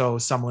 And so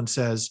someone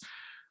says,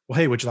 well,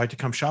 hey, would you like to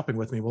come shopping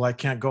with me? Well, I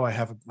can't go. I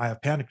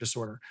have panic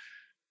disorder.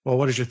 Well,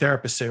 what does your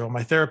therapist say? Well,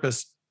 my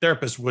therapist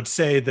would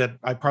say that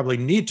I probably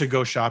need to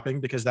go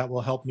shopping because that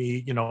will help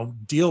me,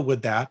 deal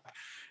with that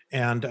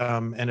and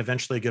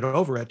eventually get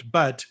over it.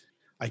 But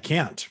I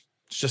can't.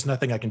 It's just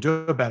nothing I can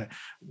do about it.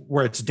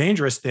 Where it's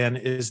dangerous then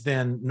is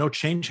no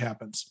change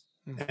happens.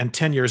 And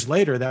 10 years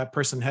later, that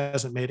person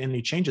hasn't made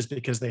any changes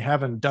because they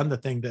haven't done the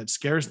thing that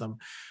scares them.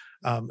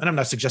 And I'm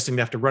not suggesting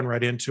they have to run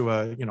right into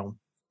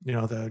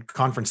the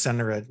conference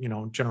center at,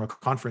 General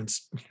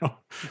Conference,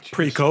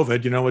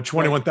 pre-COVID, with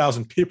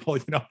 21,000 people,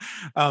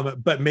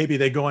 but maybe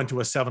they go into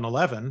a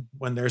 7-Eleven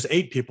when there's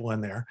 8 people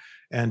in there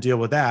and deal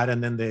with that.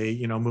 And then they,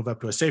 move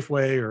up to a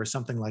Safeway or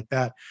something like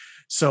that.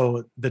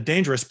 So the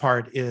dangerous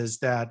part is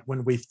that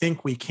when we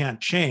think we can't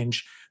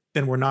change,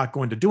 then we're not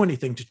going to do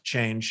anything to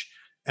change.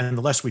 And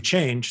the less we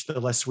change,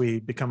 the less we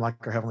become like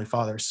our Heavenly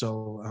Father.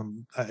 So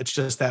it's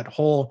just that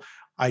whole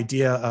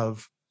idea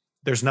of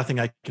there's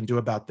nothing I can do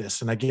about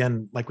this. And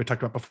again, like we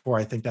talked about before,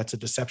 I think that's a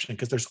deception,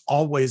 because there's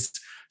always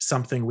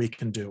something we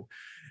can do.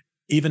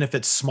 Even if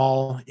it's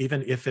small,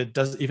 even if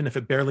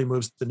it barely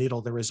moves the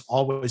needle, there is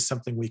always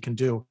something we can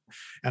do.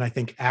 And I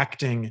think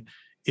acting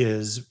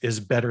is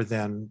better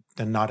than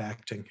not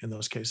acting in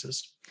those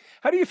cases.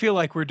 How do you feel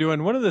like we're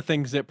doing? One of the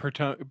things that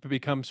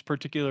becomes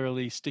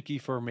particularly sticky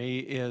for me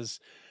is,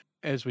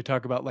 as we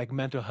talk about like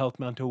mental health,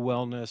 mental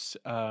wellness,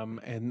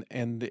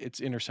 and its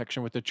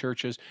intersection with the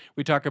churches,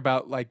 we talk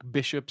about like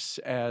bishops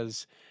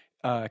as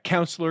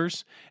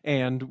counselors,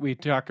 and we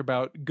talk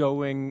about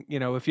going,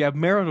 if you have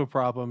marital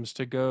problems,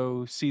 to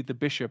go see the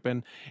bishop.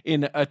 And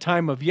in a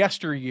time of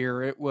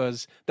yesteryear,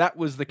 that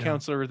was the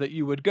counselor that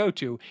you would go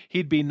to.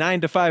 He'd be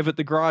 9 to 5 at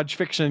the garage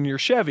fixing your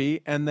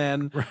Chevy, and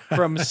then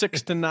from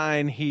 6 to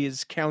 9,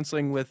 he's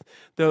counseling with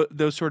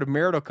those sort of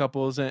marital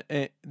couples,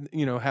 and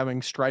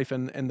having strife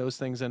and those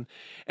things. And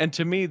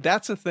to me,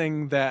 that's a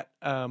thing that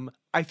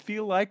I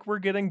feel like we're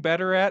getting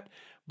better at.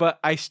 but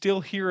I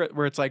still hear it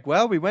where it's like,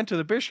 well, we went to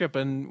the bishop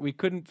and we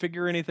couldn't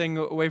figure anything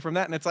away from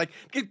that. And it's like,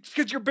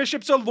 because your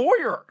bishop's a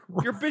lawyer.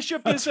 Your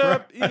bishop is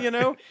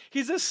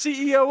he's a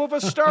CEO of a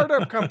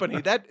startup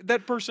company.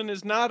 That person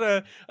is not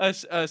a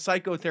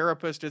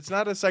psychotherapist. It's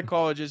not a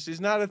psychologist. He's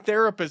not a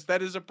therapist.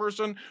 That is a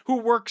person who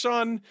works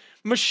on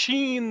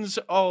machines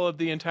all of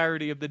the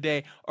entirety of the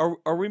day.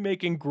 Are we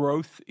making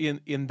growth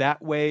in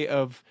that way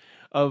of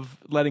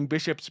letting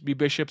bishops be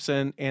bishops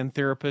and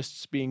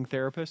therapists being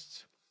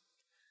therapists?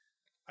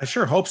 I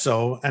sure hope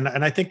so. And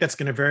I think that's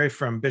going to vary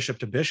from bishop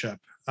to bishop,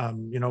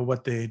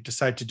 what they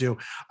decide to do.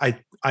 I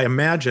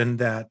imagine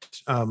that,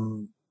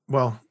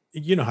 well,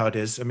 you know how it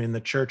is. I mean, the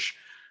church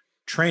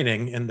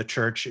training in the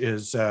church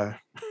is,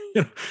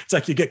 it's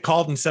like you get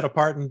called and set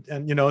apart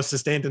and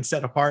sustained and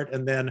set apart.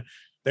 And then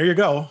there you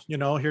go.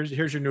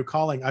 Here's your new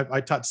calling. I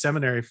taught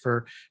seminary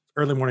for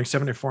early morning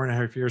seminary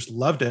 4.5 years,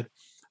 loved it,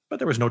 but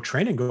there was no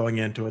training going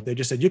into it. They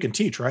just said, you can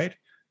teach, right?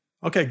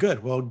 Okay,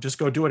 good. Well, just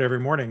go do it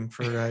every morning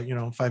for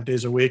 5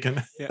 days a week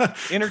and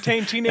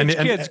entertain teenage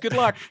kids. Good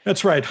luck.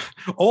 That's right.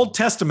 Old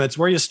Testament's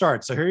where you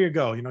start. So here you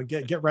go.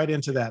 Get right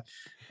into that.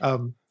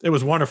 It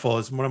was wonderful.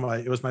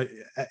 It was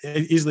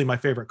easily my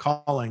favorite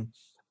calling,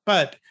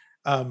 but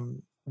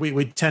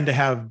we tend to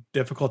have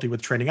difficulty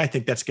with training. I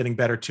think that's getting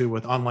better too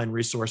with online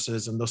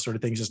resources and those sort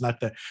of things. It's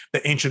not the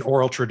ancient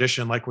oral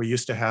tradition like we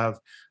used to have,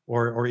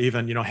 or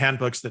even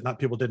handbooks that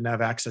people didn't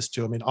have access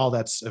to. I mean, all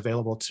that's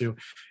available to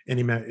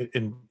any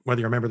in whether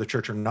you're a member of the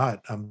church or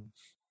not,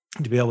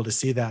 to be able to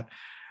see that.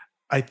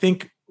 I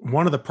think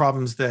one of the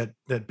problems that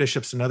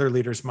bishops and other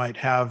leaders might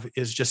have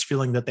is just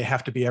feeling that they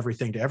have to be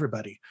everything to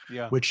everybody,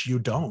 which you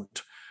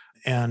don't.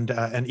 And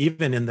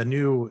even in the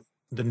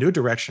new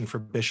direction for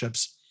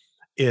bishops,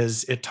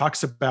 is it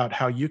talks about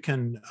how you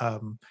can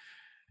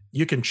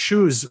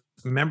choose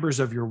members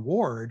of your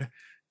ward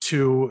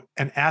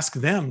and ask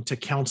them to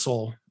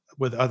counsel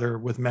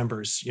with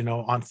members,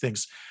 on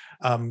things.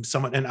 I've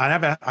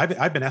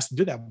been asked to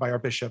do that by our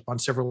bishop on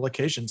several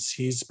occasions.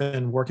 He's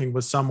been working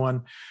with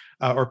someone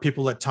or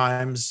people at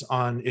times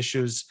on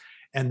issues,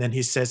 and then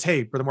he says,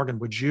 "Hey, Brother Morgan,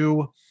 would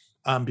you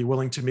be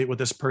willing to meet with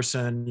this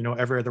person,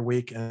 every other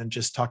week and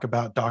just talk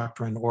about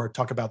doctrine or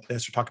talk about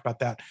this or talk about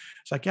that?"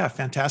 It's like, yeah,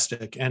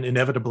 fantastic. And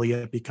inevitably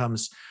it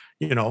becomes,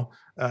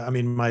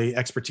 my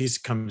expertise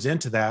comes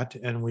into that,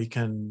 and we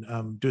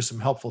can do some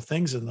helpful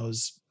things in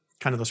those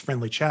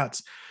friendly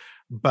chats.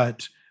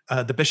 But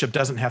the bishop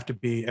doesn't have to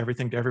be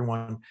everything to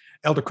everyone.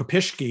 Elder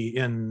Kopishki,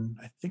 in,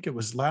 I think it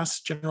was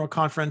last General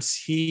Conference,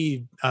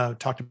 he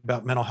talked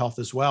about mental health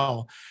as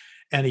well.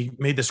 And he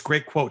made this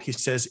great quote. He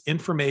says,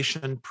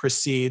 "Information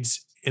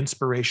precedes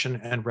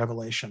inspiration and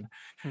revelation."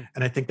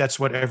 And I think that's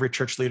what every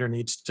church leader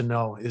needs to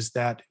know, is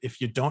that if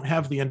you don't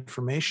have the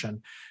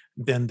information,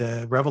 then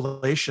the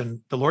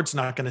revelation, the Lord's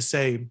not going to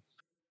say,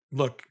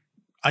 "Look,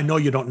 I know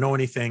you don't know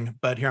anything,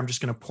 but here, I'm just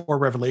going to pour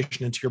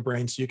revelation into your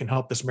brain so you can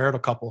help this marital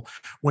couple,"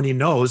 when he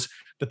knows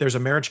that there's a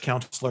marriage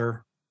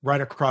counselor right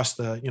across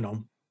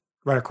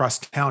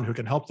town who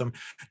can help them.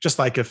 Just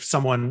like if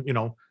someone,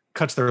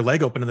 cuts their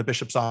leg open in the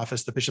bishop's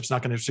office, the bishop's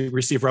not going to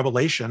receive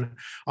revelation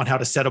on how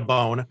to set a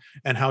bone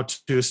and how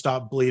to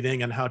stop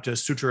bleeding and how to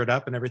suture it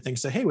up and everything.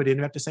 Say, "Hey, we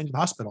didn't have to send you to the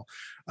hospital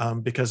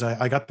because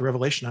I got the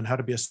revelation on how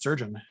to be a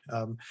surgeon."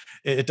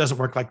 It doesn't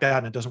work like that.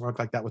 And it doesn't work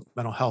like that with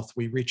mental health.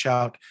 We reach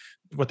out,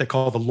 what they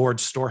call the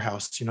Lord's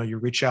storehouse. You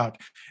reach out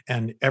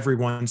and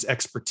everyone's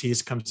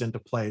expertise comes into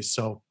play.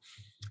 So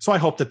I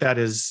hope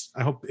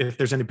I hope if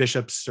there's any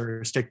bishops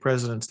or stake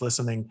presidents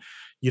listening,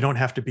 you don't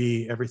have to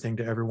be everything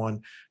to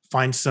everyone.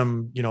 Find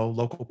some,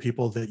 local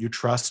people that you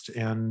trust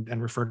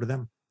and refer to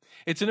them.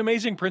 It's an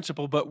amazing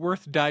principle, but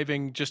worth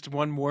diving just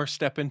one more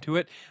step into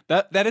it.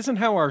 That isn't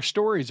how our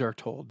stories are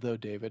told, though,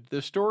 David.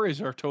 The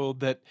stories are told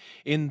that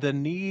in the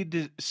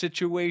need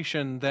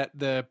situation, that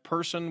the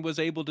person was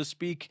able to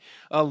speak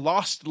a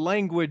lost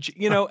language.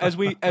 As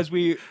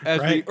we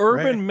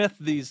urban myth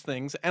these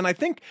things, and I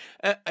think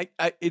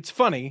it's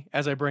funny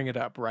as I bring it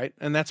up, right?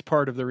 And that's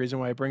part of the reason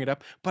why I bring it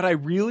up. But I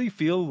really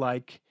feel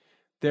like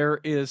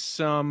there is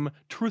some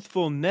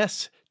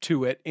truthfulness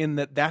to it, in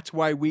that's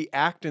why we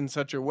act in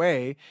such a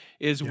way,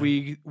 is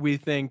we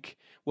think,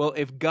 well,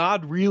 if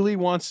God really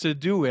wants to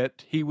do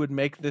it, he would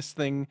make this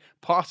thing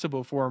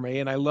possible for me.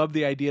 And I love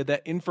the idea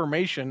that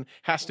information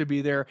has to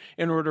be there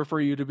in order for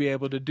you to be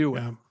able to do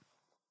it.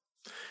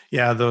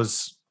 Yeah,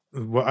 those,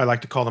 what I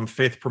like to call them,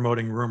 faith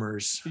promoting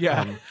rumors.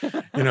 Yeah.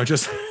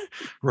 Just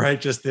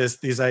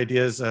these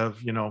ideas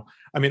of,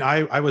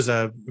 I was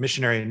a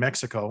missionary in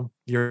Mexico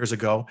years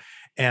ago.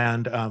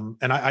 And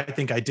I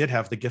think I did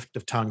have the gift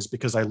of tongues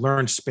because I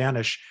learned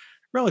Spanish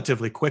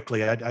relatively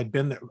quickly. I'd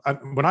been there.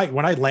 When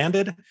I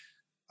landed,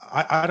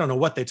 I don't know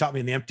what they taught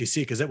me in the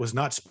MTC, because it was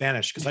not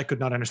Spanish, because I could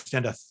not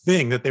understand a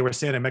thing that they were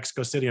saying in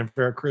Mexico City and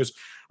Veracruz.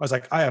 I was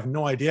like, I have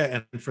no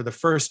idea. And for the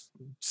first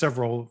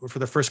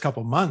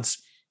couple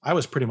months, I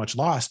was pretty much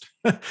lost.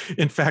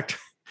 In fact,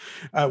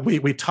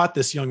 we taught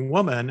this young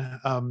woman,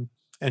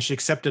 and she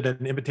accepted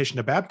an invitation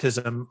to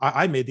baptism.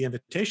 I made the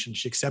invitation.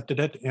 She accepted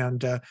it,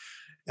 and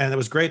And it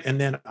was great.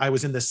 And then I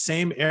was in the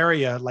same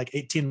area like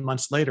 18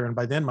 months later. And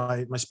by then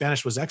my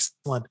Spanish was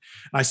excellent.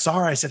 And I saw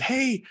her, I said,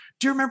 "Hey,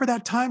 do you remember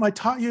that time I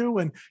taught you?"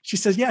 And she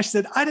said, "Yeah." She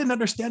said, "I didn't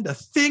understand a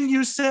thing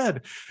you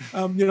said,"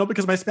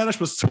 because my Spanish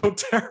was so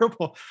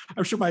terrible.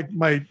 I'm sure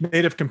my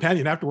native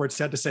companion afterwards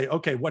had to say,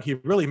 "Okay, what he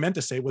really meant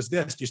to say was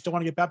this. Do you still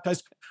want to get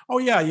baptized?" "Oh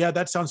yeah,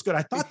 that sounds good.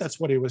 I thought that's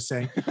what he was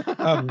saying."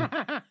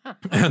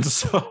 And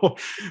so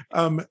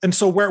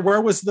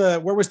where was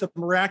the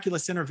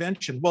miraculous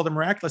intervention? Well, the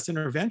miraculous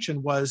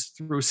intervention was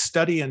through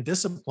study and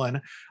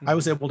discipline. I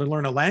was able to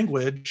learn a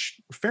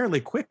language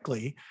fairly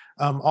quickly,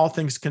 all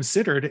things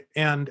considered,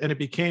 and it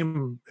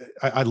became,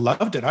 I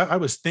loved it. I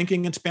was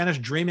thinking in Spanish,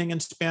 dreaming in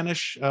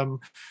Spanish.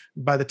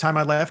 By the time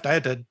I left, I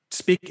had to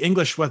speak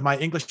English with my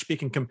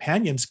English-speaking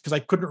companions because I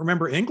couldn't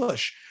remember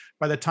English.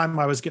 By the time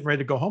I was getting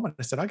ready to go home, and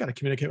I said, "I got to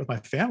communicate with my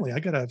family. I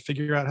got to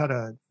figure out how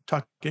to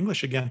talk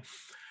English again."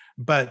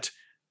 But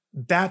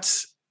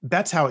that's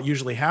how it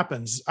usually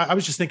happens. I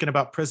was just thinking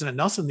about President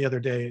Nelson the other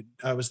day.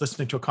 I was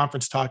listening to a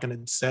conference talk, and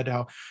it said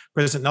how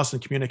President Nelson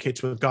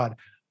communicates with God.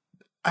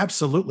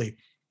 Absolutely.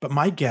 But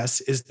my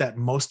guess is that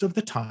most of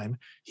the time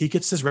he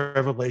gets his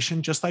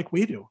revelation just like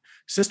we do.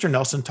 Sister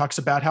Nelson talks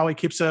about how he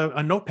keeps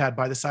a notepad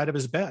by the side of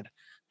his bed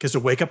because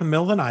he'll wake up in the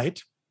middle of the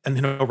night and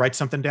then he'll write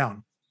something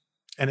down.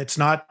 And it's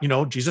not,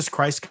 Jesus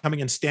Christ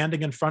coming and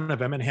standing in front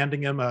of him and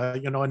handing him a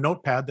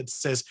notepad that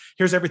says,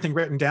 "Here's everything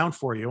written down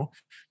for you,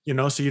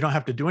 so you don't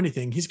have to do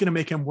anything." He's going to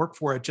make him work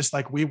for it just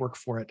like we work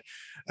for it.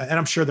 And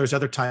I'm sure there's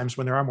other times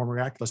when there are more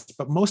miraculous,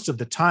 but most of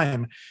the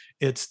time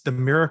it's the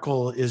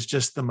miracle is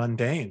just the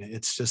mundane.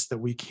 It's just that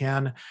we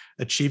can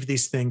achieve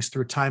these things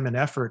through time and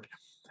effort.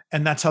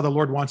 And that's how the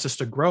Lord wants us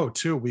to grow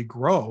too. We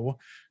grow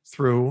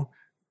through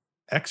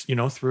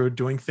through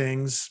doing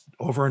things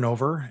over and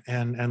over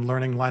and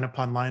learning line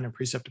upon line and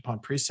precept upon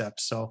precept.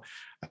 So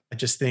I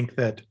just think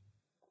that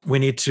we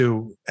need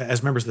to,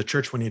 as members of the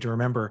church, we need to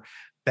remember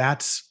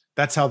that's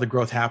how the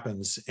growth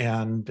happens.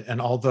 And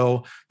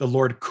although the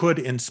Lord could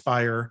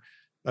inspire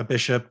a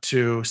bishop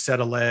to set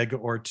a leg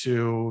or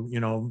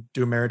to,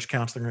 do marriage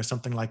counseling or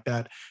something like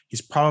that,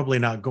 he's probably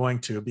not going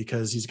to,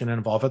 because he's going to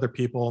involve other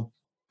people.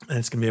 And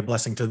it's going to be a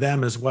blessing to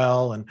them as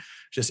well. And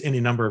just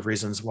any number of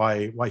reasons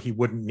why he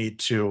wouldn't need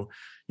to,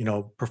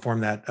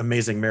 perform that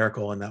amazing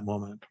miracle in that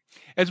moment.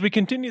 As we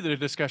continue the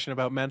discussion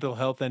about mental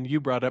health, and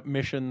you brought up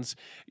missions,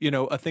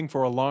 a thing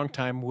for a long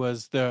time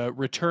was the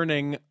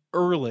returning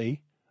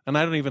early. And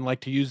I don't even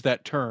like to use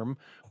that term,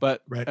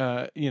 but, right.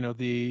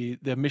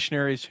 The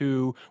missionaries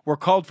who were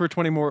called for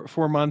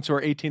 24 months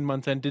or 18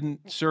 months and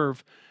didn't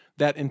serve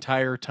that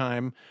entire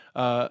time,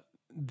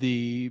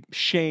 the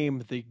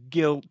shame, the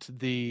guilt,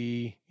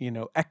 the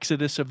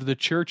exodus of the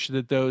church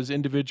that those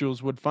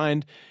individuals would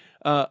find.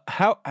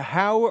 How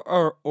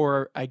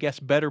or I guess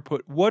better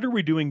put, what are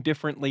we doing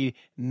differently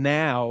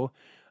now,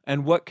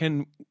 and what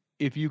can,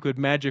 if you could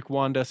magic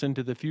wand us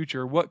into the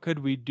future, what could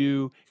we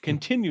do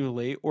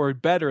continually or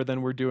better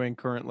than we're doing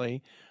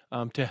currently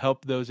to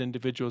help those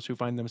individuals who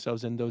find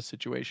themselves in those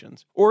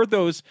situations, or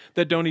those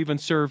that don't even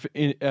serve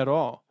at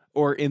all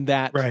or in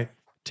that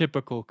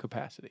typical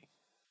capacity?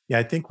 Yeah,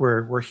 I think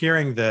we're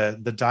hearing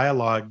the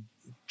dialogue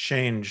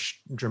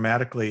change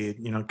dramatically,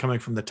 coming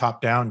from the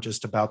top down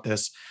just about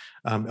this.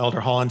 Elder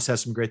Hollins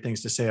has some great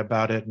things to say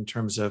about it in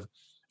terms of,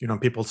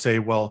 people say,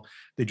 "Well,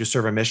 did you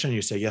serve a mission?"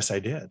 You say, "Yes, I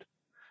did."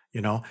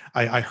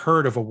 I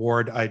heard of a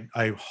ward.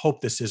 I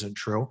hope this isn't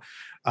true.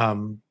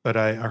 But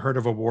I heard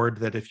of a ward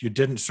that if you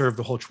didn't serve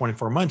the whole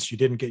 24 months, you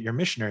didn't get your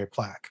missionary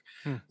plaque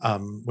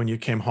when you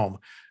came home,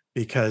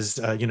 because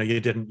you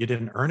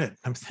didn't earn it.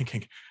 I'm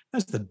thinking,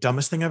 that's the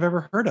dumbest thing I've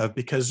ever heard of,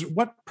 because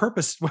what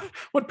purpose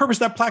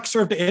that plaque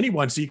served to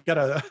anyone? So you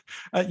got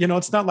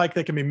it's not like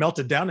they can be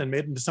melted down and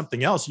made into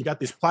something else. You got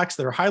these plaques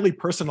that are highly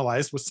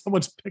personalized with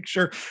someone's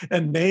picture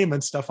and name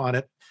and stuff on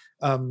it.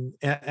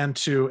 And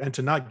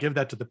to not give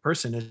that to the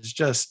person is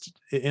just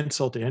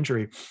insult to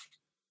injury.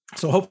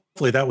 So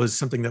hopefully that was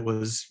something that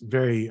was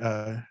very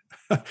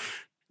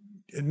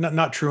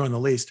not true in the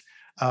least.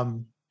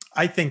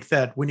 I think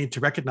that we need to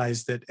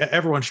recognize that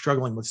everyone's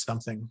struggling with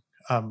something.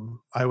 I'm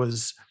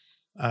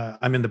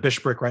in the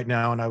bishopric right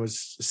now, and I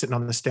was sitting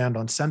on the stand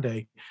on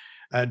Sunday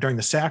during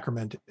the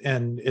sacrament,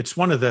 and it's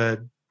one of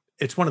the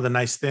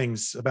nice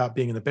things about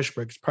being in the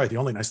bishopric. It's probably the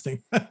only nice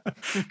thing,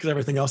 because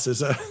everything else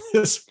is a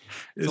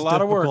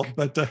lot of work.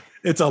 But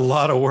it's a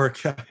lot of work.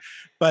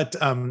 But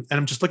and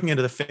I'm just looking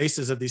into the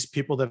faces of these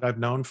people that I've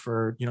known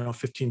for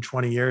 15,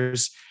 20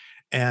 years,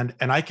 and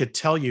I could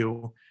tell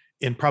you,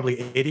 in probably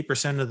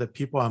 80% of the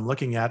people I'm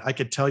looking at, I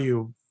could tell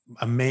you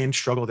a main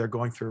struggle they're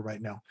going through right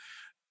now.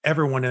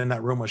 Everyone in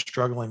that room was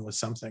struggling with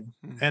something,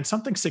 and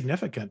something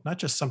significant, not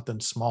just something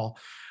small.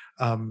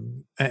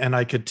 And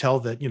I could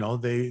tell that,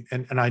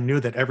 and I knew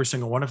that every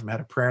single one of them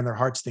had a prayer in their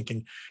hearts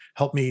thinking,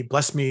 "Help me,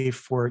 bless me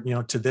for,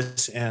 to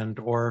this end,"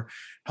 or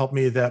 "Help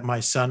me that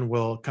my son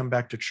will come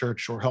back to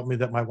church," or "Help me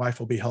that my wife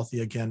will be healthy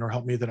again," or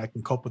 "Help me that I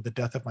can cope with the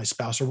death of my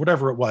spouse," or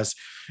whatever it was.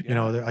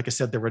 Like I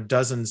said, there were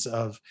dozens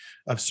of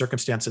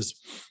circumstances.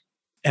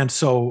 And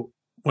so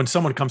when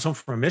someone comes home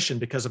from a mission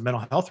because of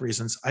mental health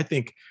reasons, I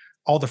think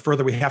all the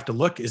further we have to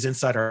look is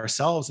inside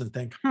ourselves and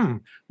think,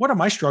 what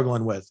am I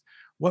struggling with?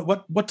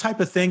 What type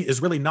of thing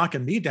is really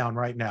knocking me down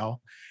right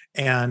now?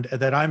 And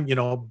that I'm,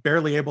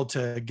 barely able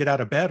to get out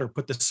of bed or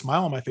put the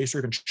smile on my face or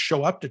even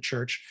show up to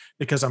church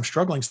because I'm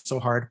struggling so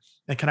hard.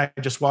 And can I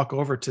just walk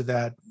over to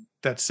that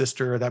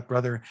sister or that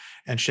brother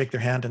and shake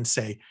their hand and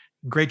say,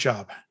 great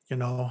job.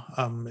 Tell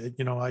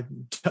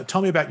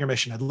me about your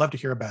mission. I'd love to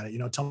hear about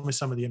it. Tell me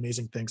some of the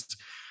amazing things.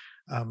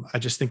 I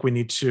just think we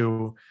need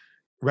to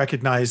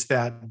recognize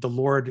that the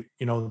Lord,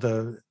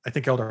 I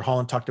think Elder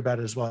Holland talked about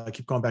it as well. I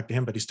keep going back to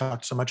him, but he's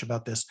talked so much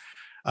about this.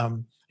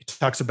 He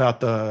talks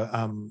about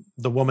the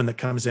woman that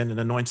comes in and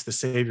anoints the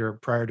Savior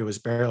prior to his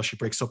burial. She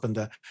breaks open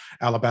the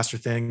alabaster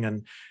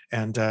thing,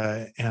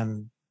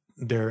 and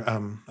there,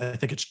 I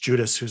think it's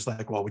Judas who's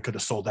like, well, we could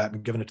have sold that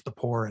and given it to the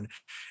poor,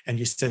 and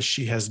he says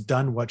she has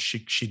done what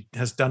she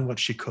has done what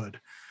she could.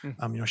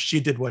 She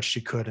did what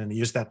she could, and he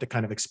used that to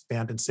kind of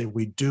expand and say,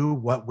 we do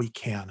what we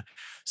can.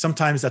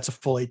 Sometimes that's a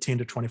full 18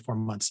 to 24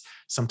 months.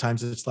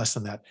 Sometimes it's less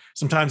than that.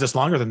 Sometimes it's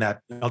longer than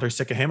that. Elder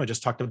Sikahema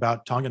just talked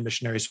about Tongan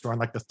missionaries who are on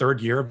like the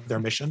third year of their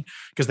mission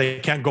because they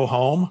can't go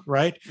home,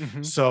 right?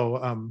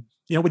 So,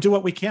 we do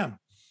what we can.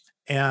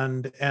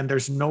 And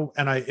there's no,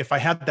 and if I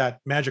had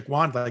that magic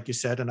wand, like you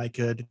said, and I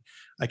could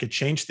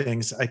change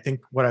things, I think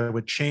what I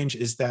would change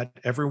is that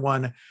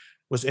everyone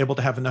was able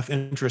to have enough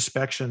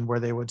introspection where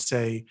they would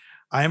say,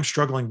 I am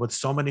struggling with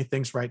so many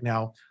things right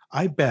now.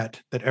 I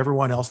bet that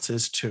everyone else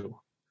is too.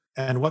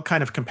 And what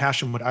kind of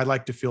compassion would I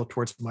like to feel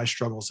towards my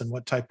struggles? And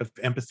what type of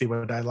empathy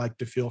would I like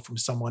to feel from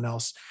someone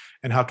else?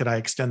 And how could I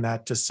extend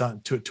that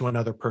to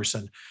another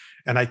person?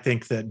 And I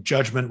think that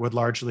judgment would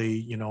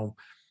largely,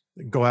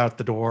 go out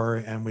the door,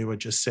 and we would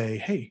just say,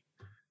 hey,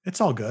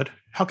 it's all good.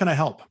 How can I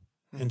help?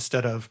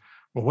 Instead of,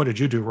 well, what did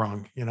you do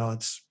wrong?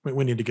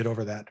 We need to get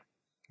over that.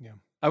 Yeah.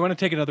 I want to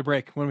take another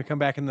break. When we come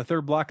back in the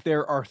third block,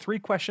 there are 3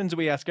 questions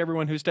we ask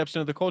everyone who steps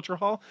into the Culture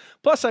Hall.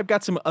 Plus, I've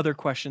got some other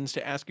questions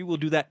to ask you. We'll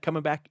do that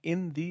coming back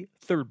in the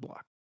third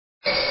block.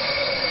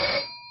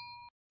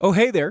 Oh,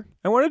 hey there.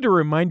 I wanted to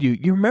remind you,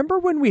 you remember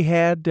when we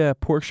had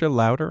Portia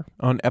Louder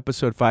on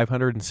episode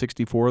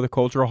 564 of the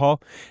Cultural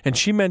Hall? And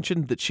she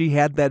mentioned that she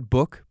had that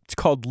book. It's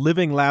called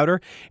Living Louder.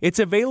 It's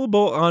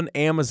available on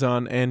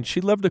Amazon, and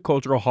she loved the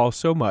Cultural Hall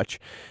so much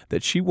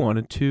that she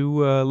wanted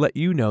to let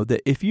you know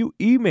that if you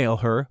email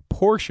her,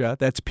 Portia,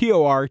 that's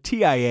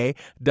Portia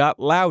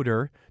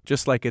 .louder,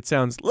 just like it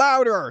sounds,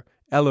 louder,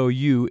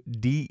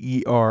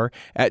 LOUDER,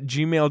 at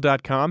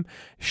gmail.com,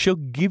 she'll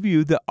give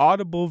you the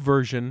Audible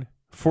version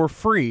for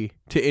free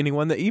to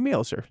anyone that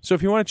emails her. So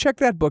if you want to check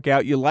that book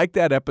out, you like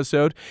that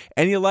episode,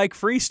 and you like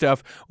free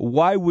stuff,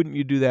 why wouldn't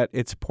you do that?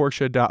 It's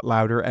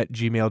Portia.louder at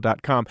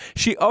gmail.com.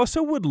 She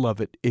also would love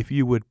it if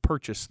you would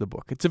purchase the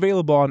book. It's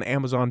available on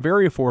Amazon,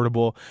 very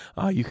affordable.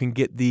 You can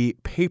get the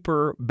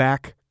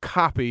paperback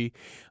copy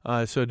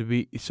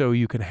so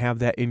you can have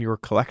that in your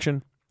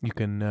collection. You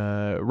can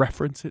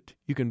reference it.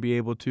 You can be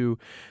able to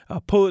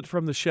pull it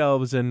from the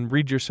shelves and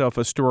read yourself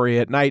a story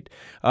at night.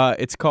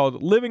 It's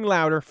called Living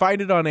Louder. Find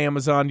it on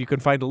Amazon. You can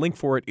find a link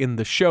for it in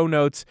the show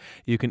notes.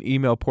 You can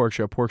email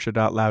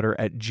Portia.louder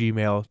at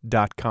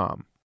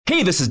gmail.com.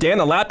 Hey, this is Dan,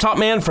 the laptop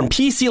man from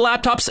PC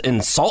Laptops in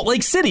Salt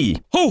Lake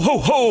City. Ho, ho,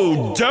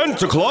 ho!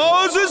 Santa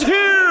Claus is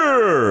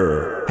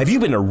here! Have you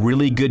been a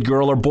really good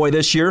girl or boy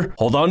this year?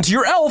 Hold on to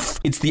your elf!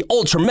 It's the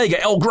Ultra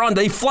Mega El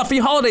Grande Fluffy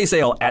Holiday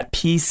Sale at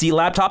PC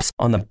Laptops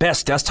on the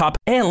best desktop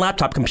and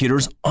laptop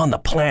computers on the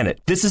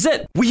planet. This is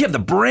it! We have the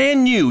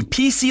brand new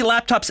PC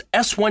Laptops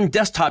S1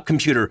 desktop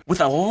computer with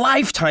a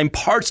lifetime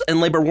parts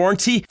and labor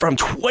warranty from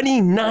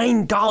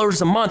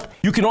 $29 a month.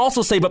 You can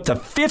also save up to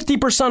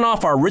 50%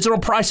 off our original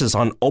prices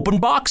on open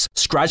box,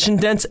 scratch and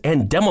dents,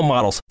 and demo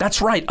models.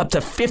 That's right, up to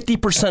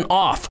 50%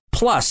 off.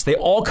 Plus, they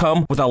all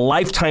come with a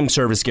lifetime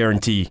service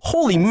guarantee.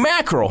 Holy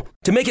mackerel!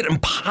 To make it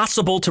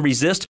impossible to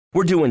resist,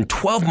 we're doing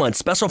 12-month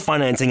special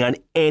financing on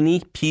any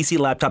PC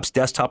Laptops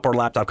desktop or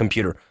laptop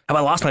computer. Have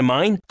I lost my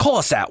mind? Call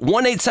us at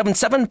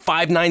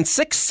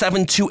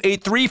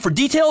 1-877-596-7283 for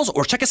details,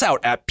 or check us out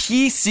at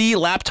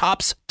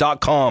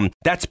PCLaptops.com.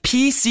 That's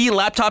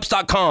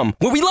PCLaptops.com,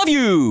 where we love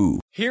you!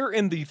 Here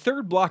in the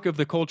third block of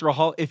the Cultural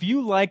Hall, if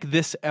you like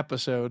this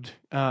episode,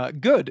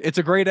 good. It's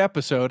a great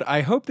episode.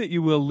 I hope that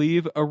you will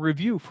leave a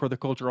review for the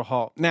Cultural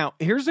Hall. Now,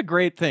 here's a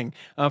great thing.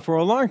 For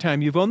a long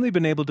time, you've only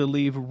been able to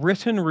leave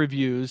written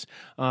reviews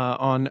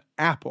on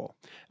Apple.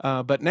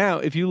 But now,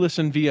 if you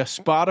listen via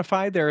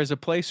Spotify, there is a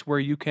place where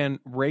you can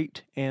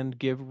rate and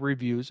give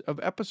reviews of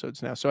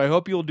episodes now. So I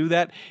hope you'll do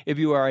that if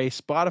you are a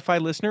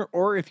Spotify listener,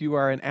 or if you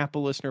are an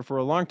Apple listener for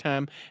a long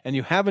time and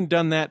you haven't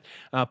done that,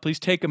 please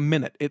take a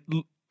minute.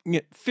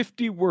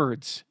 50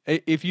 words.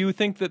 If you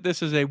think that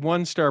this is a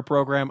 1-star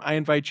program, I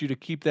invite you to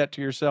keep that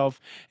to yourself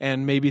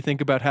and maybe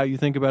think about how you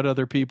think about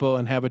other people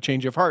and have a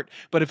change of heart.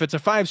 But if it's a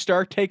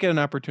 5-star, take it an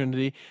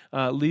opportunity,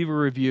 leave a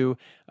review.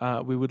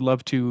 We would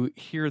love to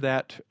hear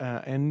that,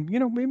 and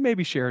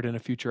maybe share it in a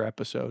future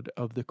episode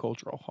of the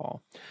Cultural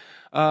Hall.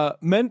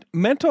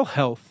 Mental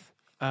health.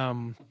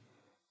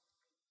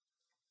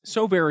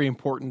 So very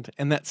important.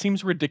 And that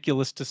seems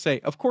ridiculous to say.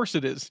 Of course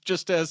it is.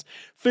 Just as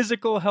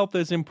physical health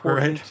is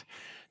important, Right.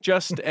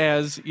 just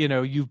as,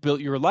 you've built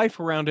your life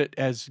around it,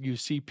 as you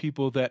see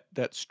people that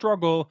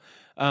struggle.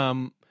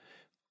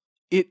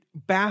 It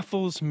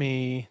baffles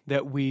me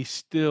that we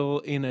still,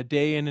 in a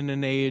day and in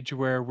an age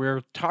where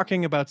we're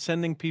talking about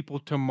sending people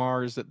to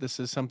Mars, that this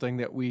is something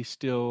that we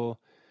still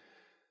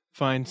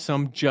find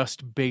some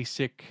just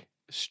basic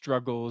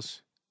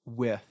struggles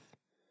with.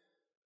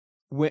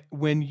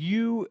 When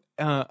you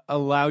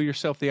allow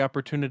yourself the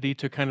opportunity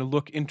to kind of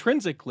look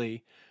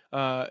intrinsically,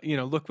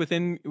 look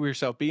within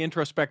yourself, be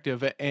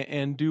introspective,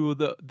 and do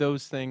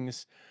those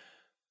things,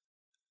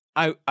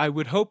 I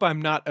would hope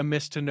I'm not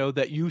amiss to know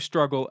that you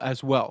struggle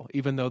as well,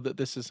 even though that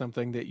this is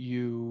something that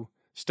you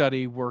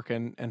study, work,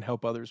 and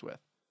help others with.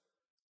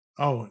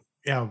 Oh,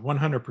 yeah,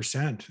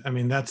 100%. I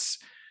mean,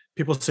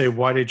 people say,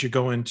 why did you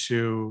go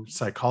into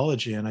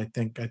psychology? And I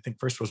think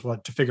first was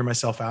to figure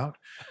myself out,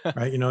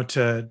 right?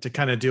 To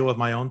kind of deal with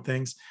my own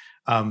things.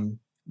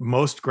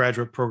 Most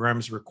graduate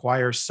programs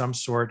require some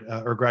sort,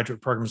 or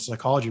graduate programs in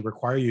psychology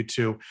require you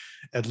to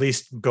at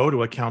least go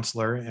to a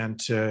counselor and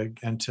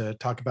to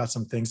talk about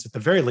some things, at the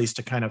very least,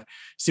 to kind of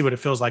see what it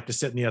feels like to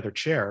sit in the other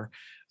chair.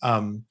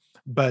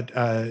 But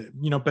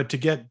to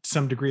get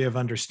some degree of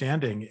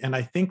understanding. And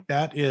I think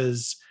that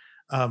is,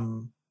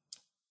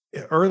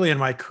 early in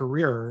my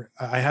career,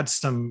 I had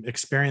some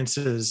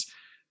experiences.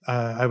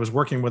 I was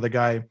working with a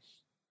guy,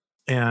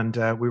 and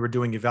we were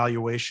doing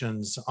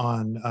evaluations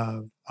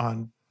on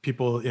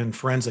people in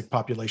forensic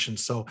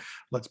populations. So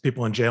let's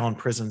people in jail and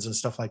prisons and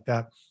stuff like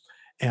that.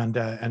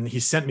 And he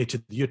sent me to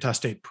the Utah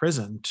State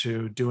Prison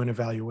to do an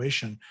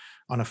evaluation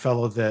on a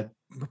fellow that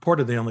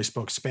reportedly only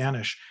spoke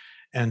Spanish.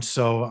 And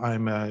so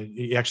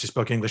he actually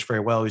spoke English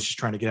very well. He's just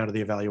trying to get out of the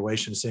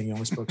evaluation, saying he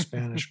only spoke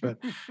Spanish. But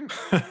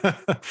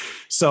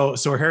so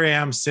here I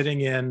am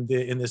sitting in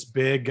this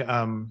big,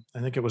 I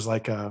think it was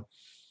like a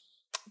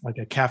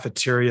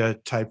cafeteria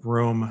type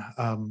room,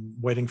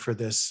 waiting for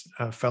this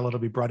fellow to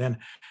be brought in.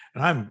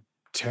 And I'm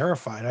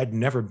terrified. I'd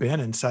never been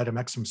inside a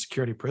maximum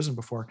security prison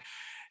before.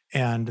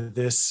 And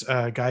this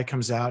guy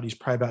comes out. He's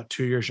probably about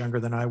 2 years younger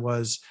than I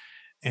was.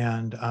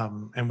 And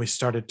we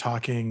started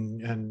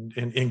talking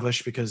in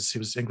English, because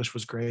his English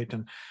was great.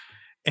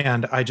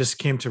 And I just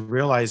came to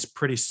realize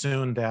pretty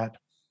soon that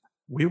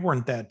we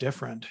weren't that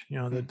different.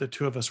 The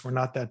two of us were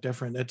not that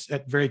different. It's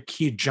at very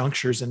key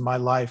junctures in my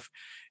life.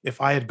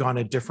 If I had gone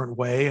a different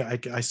way,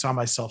 I saw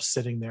myself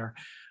sitting there.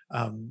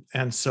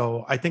 And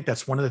so I think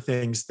that's one of the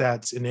things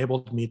that's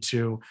enabled me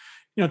to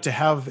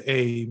have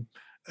a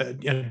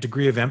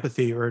degree of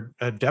empathy, or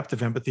a depth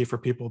of empathy for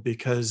people,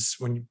 because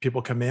when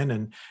people come in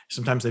and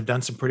sometimes they've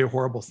done some pretty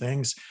horrible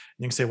things, and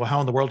you can say, well, how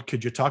in the world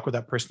could you talk with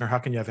that person, or how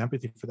can you have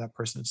empathy for that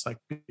person? It's like,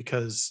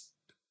 because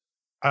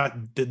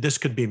this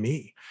could be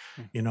me,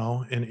 in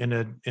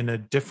a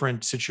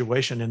different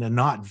situation, in a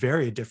not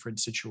very different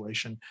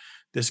situation,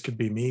 this could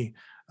be me.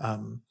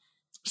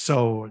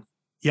 So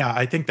yeah,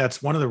 I think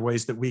that's one of the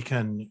ways that we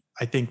can,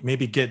 I think,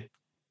 maybe get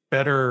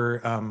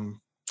better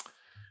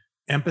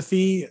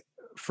empathy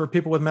for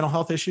people with mental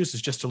health issues,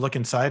 is just to look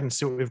inside and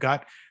see what we've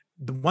got.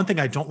 The one thing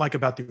I don't like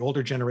about the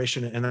older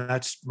generation, and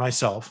that's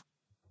myself,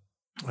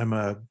 I'm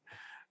a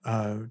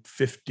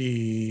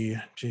 52,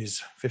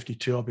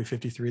 I'll be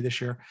 53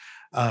 this year.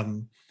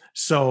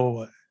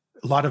 So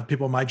a lot of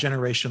people in my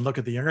generation look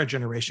at the younger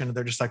generation and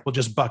they're just like, well,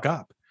 just buck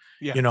up.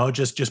 Yeah.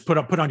 Just put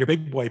on your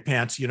big boy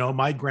pants.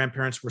 My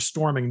grandparents were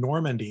storming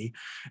Normandy,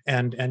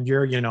 and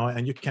you're,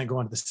 and you can't go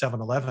into the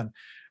 7-Eleven.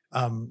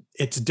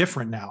 It's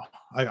different now.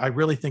 I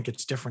really think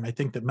it's different. I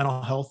think that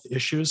mental health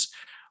issues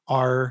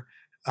are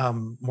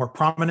more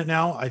prominent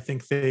now. I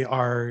think they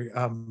are,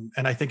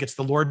 and I think it's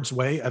the Lord's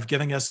way of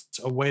giving us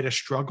a way to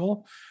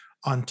struggle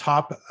on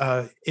top,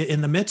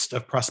 in the midst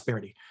of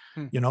prosperity.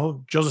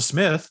 Joseph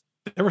Smith,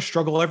 there was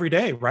struggle every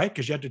day, right?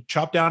 Because you had to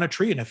chop down a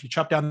tree. And if you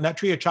chop down that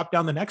tree, you chop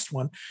down the next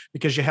one,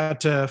 because you had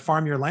to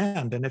farm your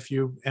land.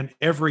 And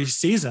every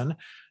season,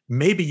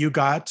 maybe you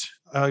got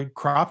a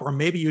crop, or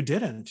maybe you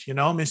didn't,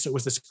 so it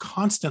was this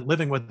constant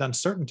living with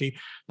uncertainty.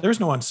 There's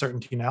no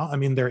uncertainty now. I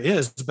mean, there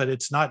is, but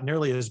it's not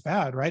nearly as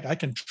bad, right? I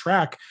can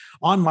track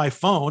on my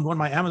phone when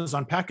my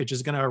Amazon package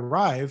is going to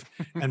arrive.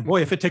 And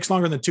boy, if it takes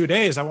longer than 2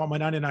 days, I want my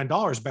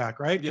 $99 back,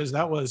 right? Because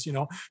that was,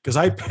 because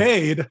I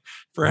paid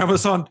for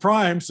Amazon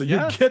Prime. So you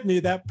get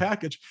me that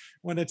package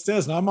when it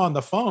says, and I'm on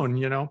the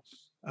phone,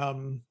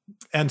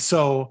 and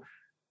so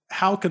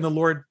how can the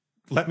Lord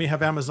let me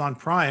have Amazon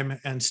Prime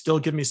and still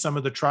give me some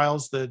of the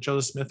trials that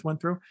Joseph Smith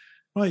went through?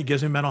 Well, he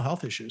gives me mental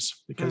health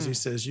issues, because he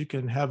says you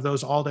can have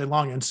those all day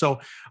long. And so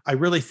I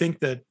really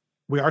think that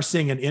we are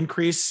seeing an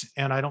increase.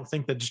 And I don't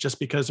think that it's just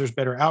because there's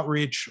better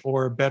outreach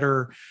or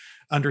better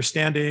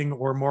understanding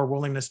or more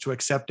willingness to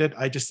accept it.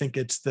 I just think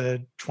it's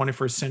the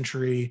 21st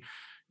century,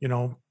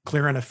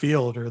 clearing a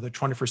field, or the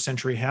 21st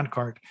century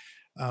handcart.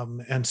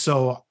 And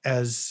so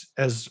as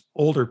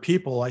older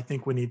people, I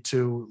think we need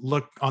to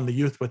look on the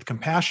youth with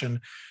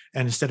compassion,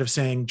 and instead of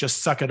saying,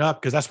 just suck it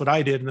up, because that's what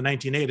I did in the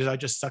 1980s. I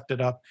just sucked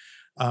it up.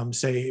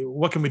 Say,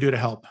 what can we do to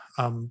help?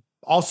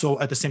 also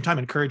at the same time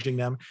encouraging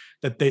them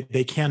that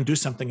they can do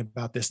something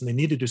about this and they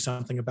need to do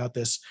something about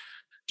this.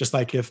 Just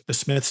like if the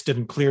Smiths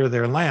didn't clear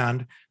their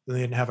land, then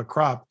they didn't have a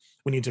crop.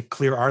 We need to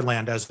clear our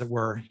land, as it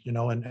were,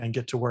 and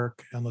get to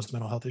work on those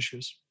mental health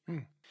issues.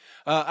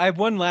 I have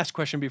one last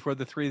question before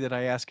the three that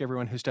I ask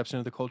everyone who steps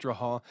into the Cultural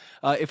Hall.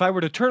 If I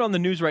were to turn on the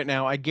news right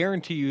now, I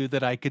guarantee you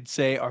that I could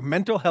say our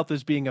mental health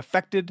is being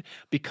affected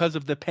because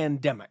of the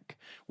pandemic.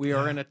 We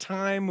are in a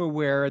time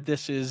where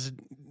this is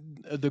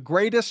the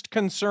greatest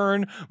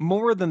concern,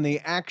 more than the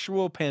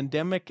actual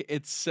pandemic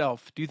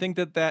itself. Do you think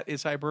that that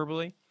is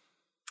hyperbole?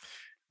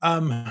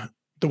 The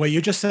way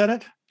you just said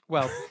it?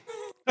 Well,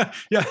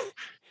 yeah.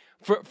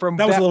 From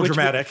that was a little which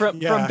dramatic. From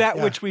that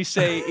which we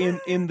say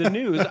in the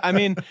news. I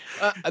mean,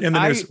 in the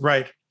news,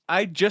 right.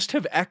 I just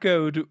have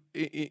echoed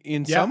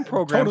in some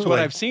programs what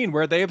I've seen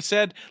where they have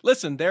said,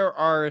 listen, there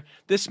are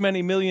this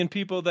many million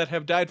people that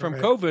have died from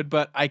COVID,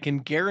 but I can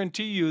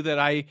guarantee you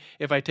that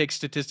if I take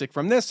statistic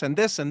from this and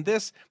this and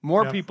this,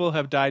 more people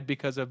have died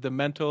because of the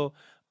mental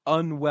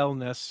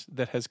unwellness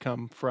that has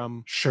come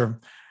from. Sure.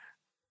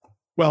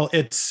 Well,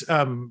 it's,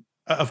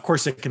 of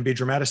course, it can be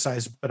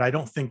dramatized, but I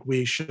don't think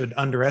we should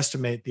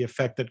underestimate the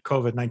effect that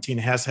COVID-19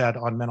 has had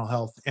on mental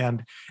health,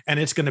 and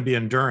it's going to be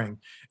enduring.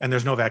 And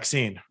there's no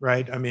vaccine,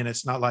 right? I mean,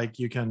 it's not like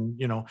you can,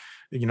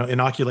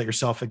 inoculate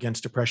yourself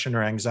against depression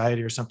or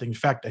anxiety or something. In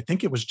fact, I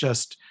think it was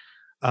just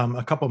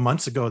a couple of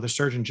months ago,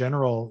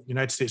 the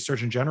United States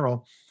Surgeon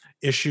General,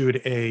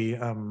 issued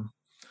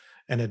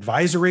an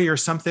advisory or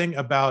something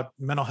about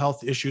mental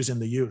health issues in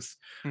the youth.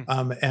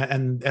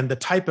 And the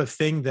type of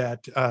thing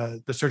that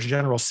the Surgeon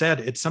General said,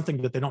 it's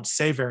something that they don't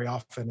say very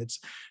often. It's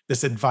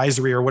this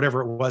advisory or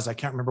whatever it was. I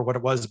can't remember what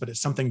it was, but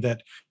it's something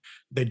that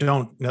they're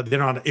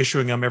not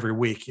issuing them every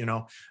week,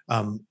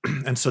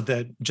 and so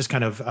that just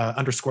kind of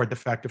underscored the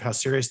fact of how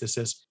serious this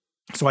is.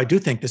 So I do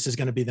think this is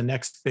going to be the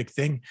next big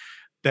thing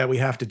that we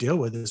have to deal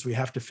with, is we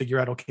have to figure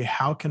out, okay,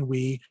 how can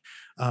we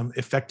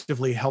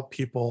effectively help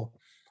people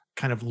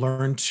kind of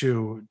learn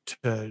to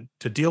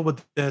deal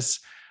with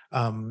this.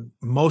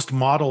 Most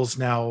models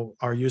now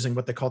are using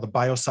what they call the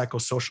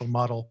biopsychosocial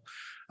model,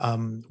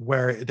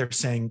 where they're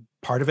saying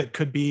part of it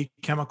could be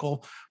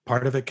chemical,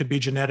 part of it could be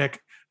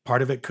genetic,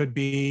 part of it could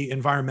be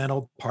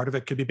environmental, part of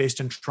it could be based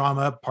in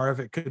trauma, part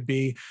of it could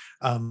be,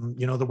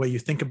 the way you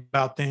think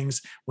about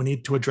things. We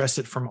need to address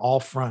it from all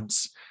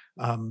fronts.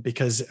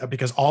 Because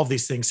all of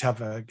these things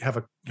have a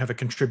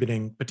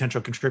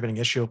potential contributing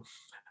issue.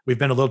 We've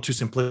been a little too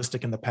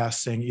simplistic in the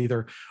past, saying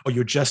either,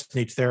 you just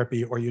need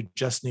therapy or you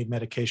just need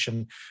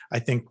medication. I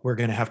think we're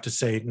going to have to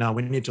say, no,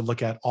 we need to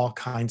look at all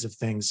kinds of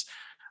things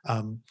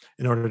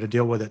in order to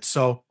deal with it.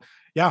 So,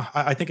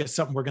 I think it's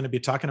something we're going to be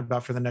talking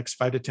about for the next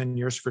 5 to 10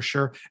 years for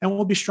sure. And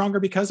we'll be stronger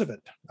because of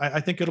it. I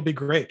think it'll be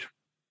great.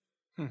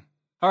 All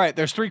right.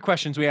 There's 3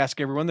 questions we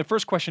ask everyone. The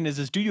first question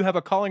is do you have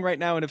a calling right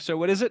now? And if so,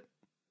 what is it?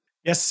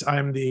 Yes,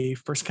 I'm the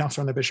first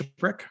counselor on the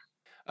bishopric.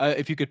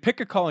 If you could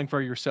pick a calling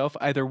for yourself,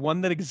 either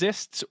one that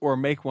exists or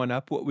make one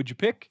up, what would you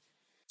pick?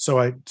 So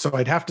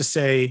I'd have to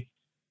say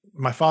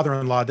my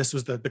father-in-law, this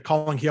was the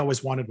calling he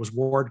always wanted, was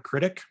ward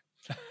critic.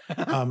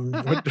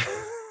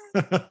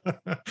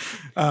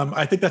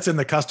 I think that's in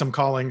the custom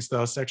callings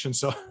though section.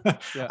 So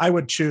I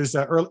would choose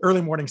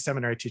early morning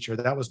seminary teacher.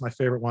 That was my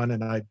favorite one.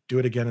 And I'd do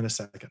it again in a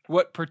second.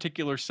 What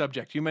particular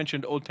subject? You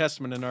mentioned Old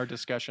Testament in our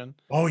discussion.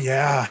 Oh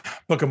yeah.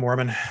 Book of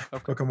Mormon.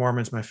 Okay. Book of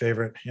Mormon's my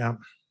favorite. Yeah.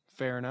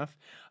 Fair enough.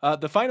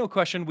 The final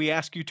question we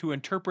ask you to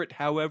interpret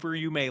however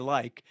you may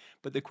like,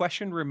 but the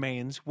question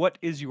remains, what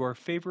is your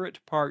favorite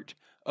part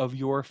of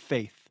your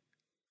faith?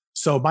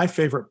 So my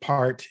favorite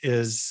part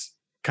is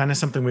kind of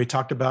something we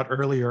talked about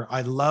earlier.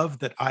 I love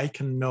that I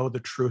can know the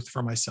truth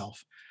for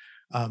myself.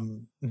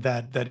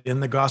 That in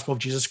the gospel of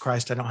Jesus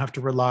Christ, I don't have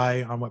to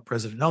rely on what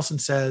President Nelson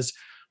says,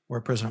 or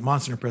President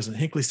Monson or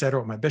President Hinckley said, or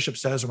what my bishop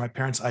says, or my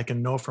parents. I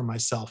can know for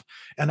myself.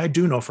 And I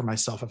do know for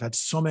myself. I've had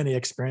so many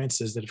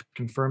experiences that have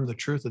confirmed the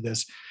truth of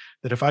this,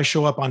 that if I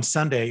show up on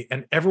Sunday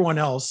and everyone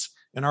else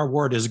in our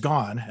ward is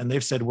gone and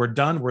they've said, we're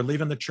done, we're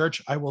leaving the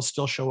church, I will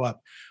still show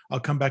up. I'll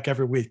come back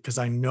every week because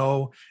I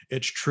know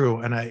it's true.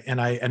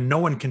 And no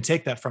one can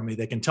take that from me.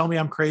 They can tell me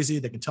I'm crazy.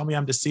 They can tell me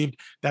I'm deceived.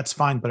 That's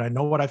fine. But I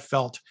know what I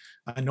felt.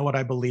 I know what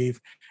I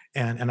believe.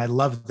 And I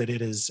love that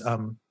it is,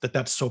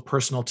 that's so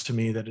personal to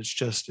me that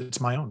it's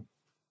my own.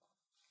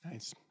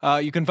 Nice.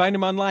 You can find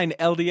him online,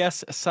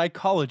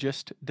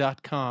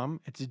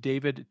 ldspsychologist.com. It's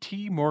David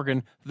T.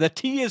 Morgan. The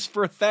T is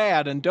for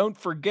Thad, and don't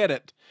forget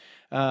it.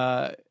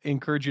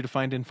 Encourage you to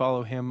find and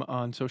follow him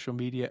on social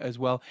media as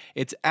well.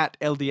 It's at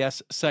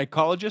LDS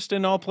Psychologist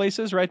in all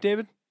places, right,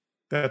 David?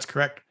 That's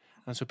correct.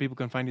 So people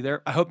can find you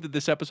there. I hope that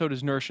this episode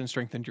has nourished and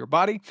strengthened your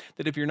body,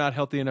 that if you're not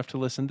healthy enough to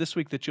listen this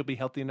week, that you'll be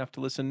healthy enough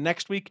to listen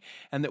next week,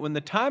 and that when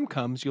the time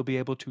comes, you'll be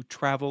able to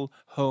travel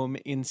home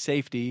in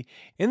safety.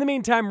 In the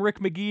meantime, Rick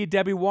McGee,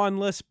 Debbie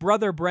Wanless,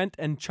 Brother Brent,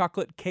 and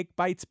Chocolate Cake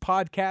Bites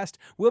podcast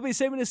will be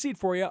saving a seat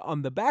for you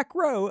on the back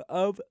row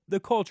of the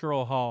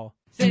Cultural Hall.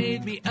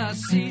 Save me a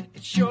seat,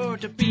 it's sure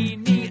to be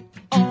neat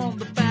on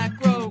the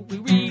back row. We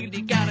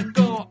really gotta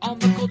go on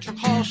the Cultural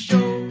Hall show.